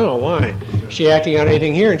said, no, why? Is she acting out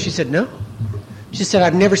anything here? And she said, no. She said,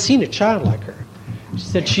 I've never seen a child like her.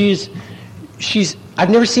 She said, I've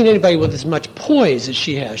never seen anybody with as much poise as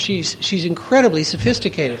she has. She's incredibly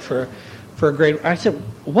sophisticated for a grade. I said,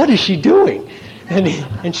 what is she doing?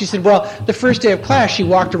 And she said, well, the first day of class, she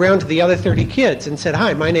walked around to the other 30 kids and said,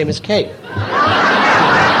 hi, my name is Kate.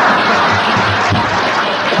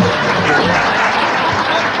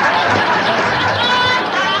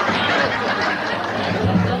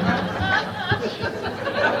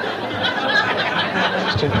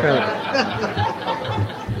 Just incredible.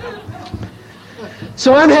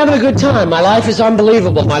 So I'm having a good time. My life is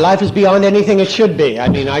unbelievable. My life is beyond anything it should be. I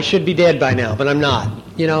mean, I should be dead by now, but I'm not.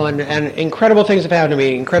 And incredible things have happened to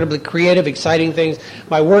me, incredibly creative, exciting things.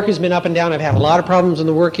 My work has been up and down. I've had a lot of problems in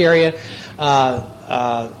the work area. I'm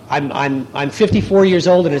 54 years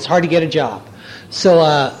old, and it's hard to get a job.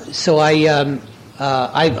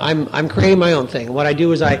 I'm creating my own thing. What I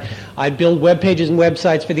do is I build web pages and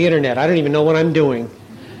websites for the internet. I don't even know what I'm doing,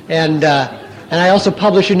 and I also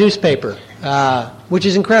publish a newspaper. Which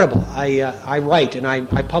is incredible. I write and I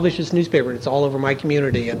publish this newspaper, and it's all over my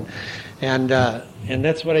community, and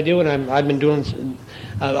that's what I do. And I've been doing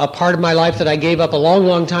a part of my life that I gave up a long,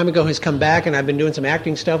 long time ago has come back, and I've been doing some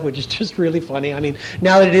acting stuff, which is just really funny. I mean,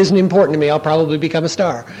 now that it isn't important to me, I'll probably become a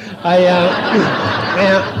star.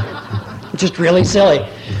 Just really silly.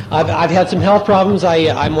 I've had some health problems.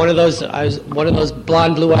 I was one of those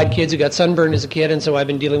blonde, blue-eyed kids who got sunburned as a kid, and so I've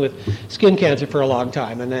been dealing with skin cancer for a long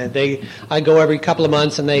time. And I go every couple of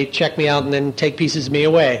months, and they check me out and then take pieces of me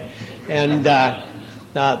away. And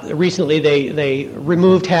recently they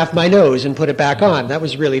removed half my nose and put it back on. That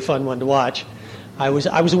was a really fun one to watch. I was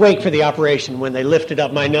awake for the operation when they lifted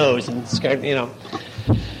up my nose and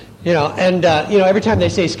every time they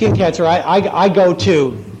say skin cancer, I go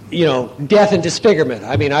to death and disfigurement.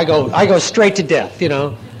 I mean, I go straight to death,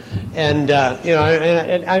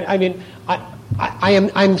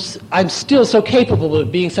 I'm still so capable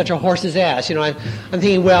of being such a horse's ass. I'm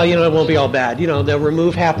thinking, well, it won't be all bad. They'll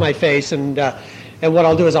remove half my face, and what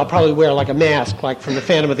I'll do is I'll probably wear like a mask, like from the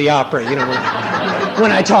Phantom of the Opera,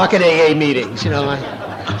 when I talk at AA meetings,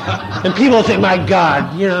 and people think, my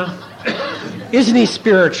God, isn't he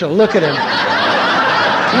spiritual? Look at him.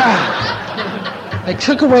 God. I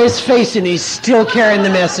took away his face, and he's still carrying the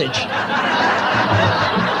message.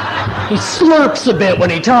 He slurps a bit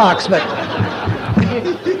when he talks, but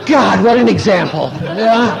God, what an example.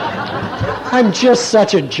 I'm just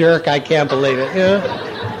such a jerk. I can't believe it.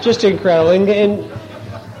 Just incredible. And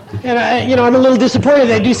I'm a little disappointed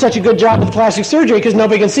they do such a good job with plastic surgery because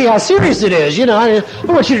nobody can see how serious it is. I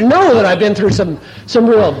want you to know that I've been through some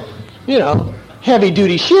real,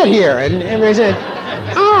 heavy-duty shit here. And they said,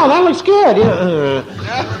 oh, that looks good.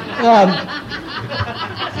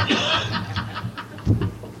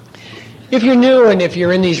 If you're new and if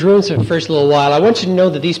you're in these rooms for the first little while, I want you to know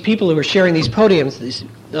that these people who are sharing these podiums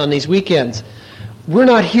on these weekends, we're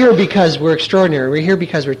not here because we're extraordinary. We're here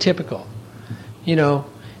because we're typical.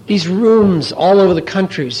 These rooms all over the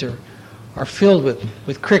countries are filled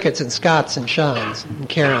with Crickets and Scotts and Seans and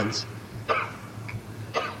Karens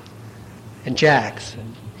and Jacks.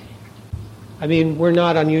 We're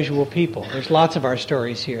not unusual people. There's lots of our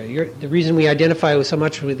stories here. The reason we identify so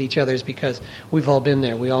much with each other is because we've all been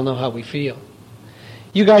there. We all know how we feel.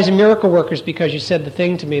 You guys are miracle workers because you said the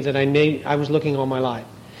thing to me that I was looking all my life.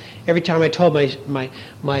 Every time I told my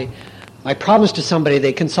problems to somebody,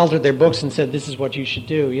 they consulted their books and said, this is what you should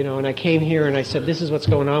do, and I came here and I said, this is what's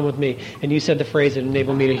going on with me, and you said the phrase that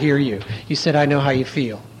enabled me to hear you. You said, I know how you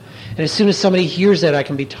feel. And as soon as somebody hears that, I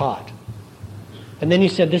can be taught. And then you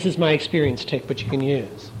said, this is my experience, take what you can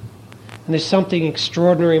use. And there's something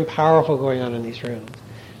extraordinary and powerful going on in these rooms.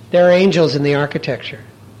 There are angels in the architecture.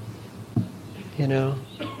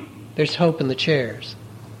 There's hope in the chairs.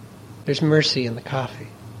 There's mercy in the coffee.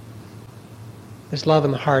 There's love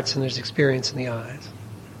in the hearts, and there's experience in the eyes.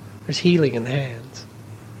 There's healing in the hands.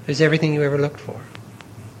 There's everything you ever looked for.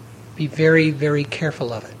 Be very, very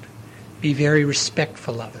careful of it. Be very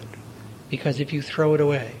respectful of it. Because if you throw it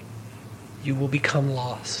away, you will become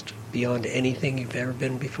lost beyond anything you've ever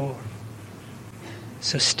been before.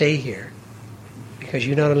 So stay here, because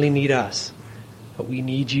you not only need us, but we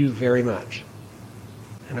need you very much.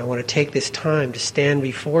 And I want to take this time to stand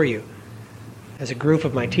before you as a group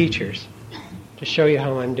of my teachers to show you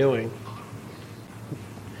how I'm doing.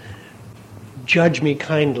 Judge me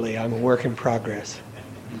kindly. I'm a work in progress.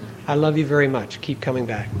 I love you very much. Keep coming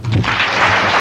back.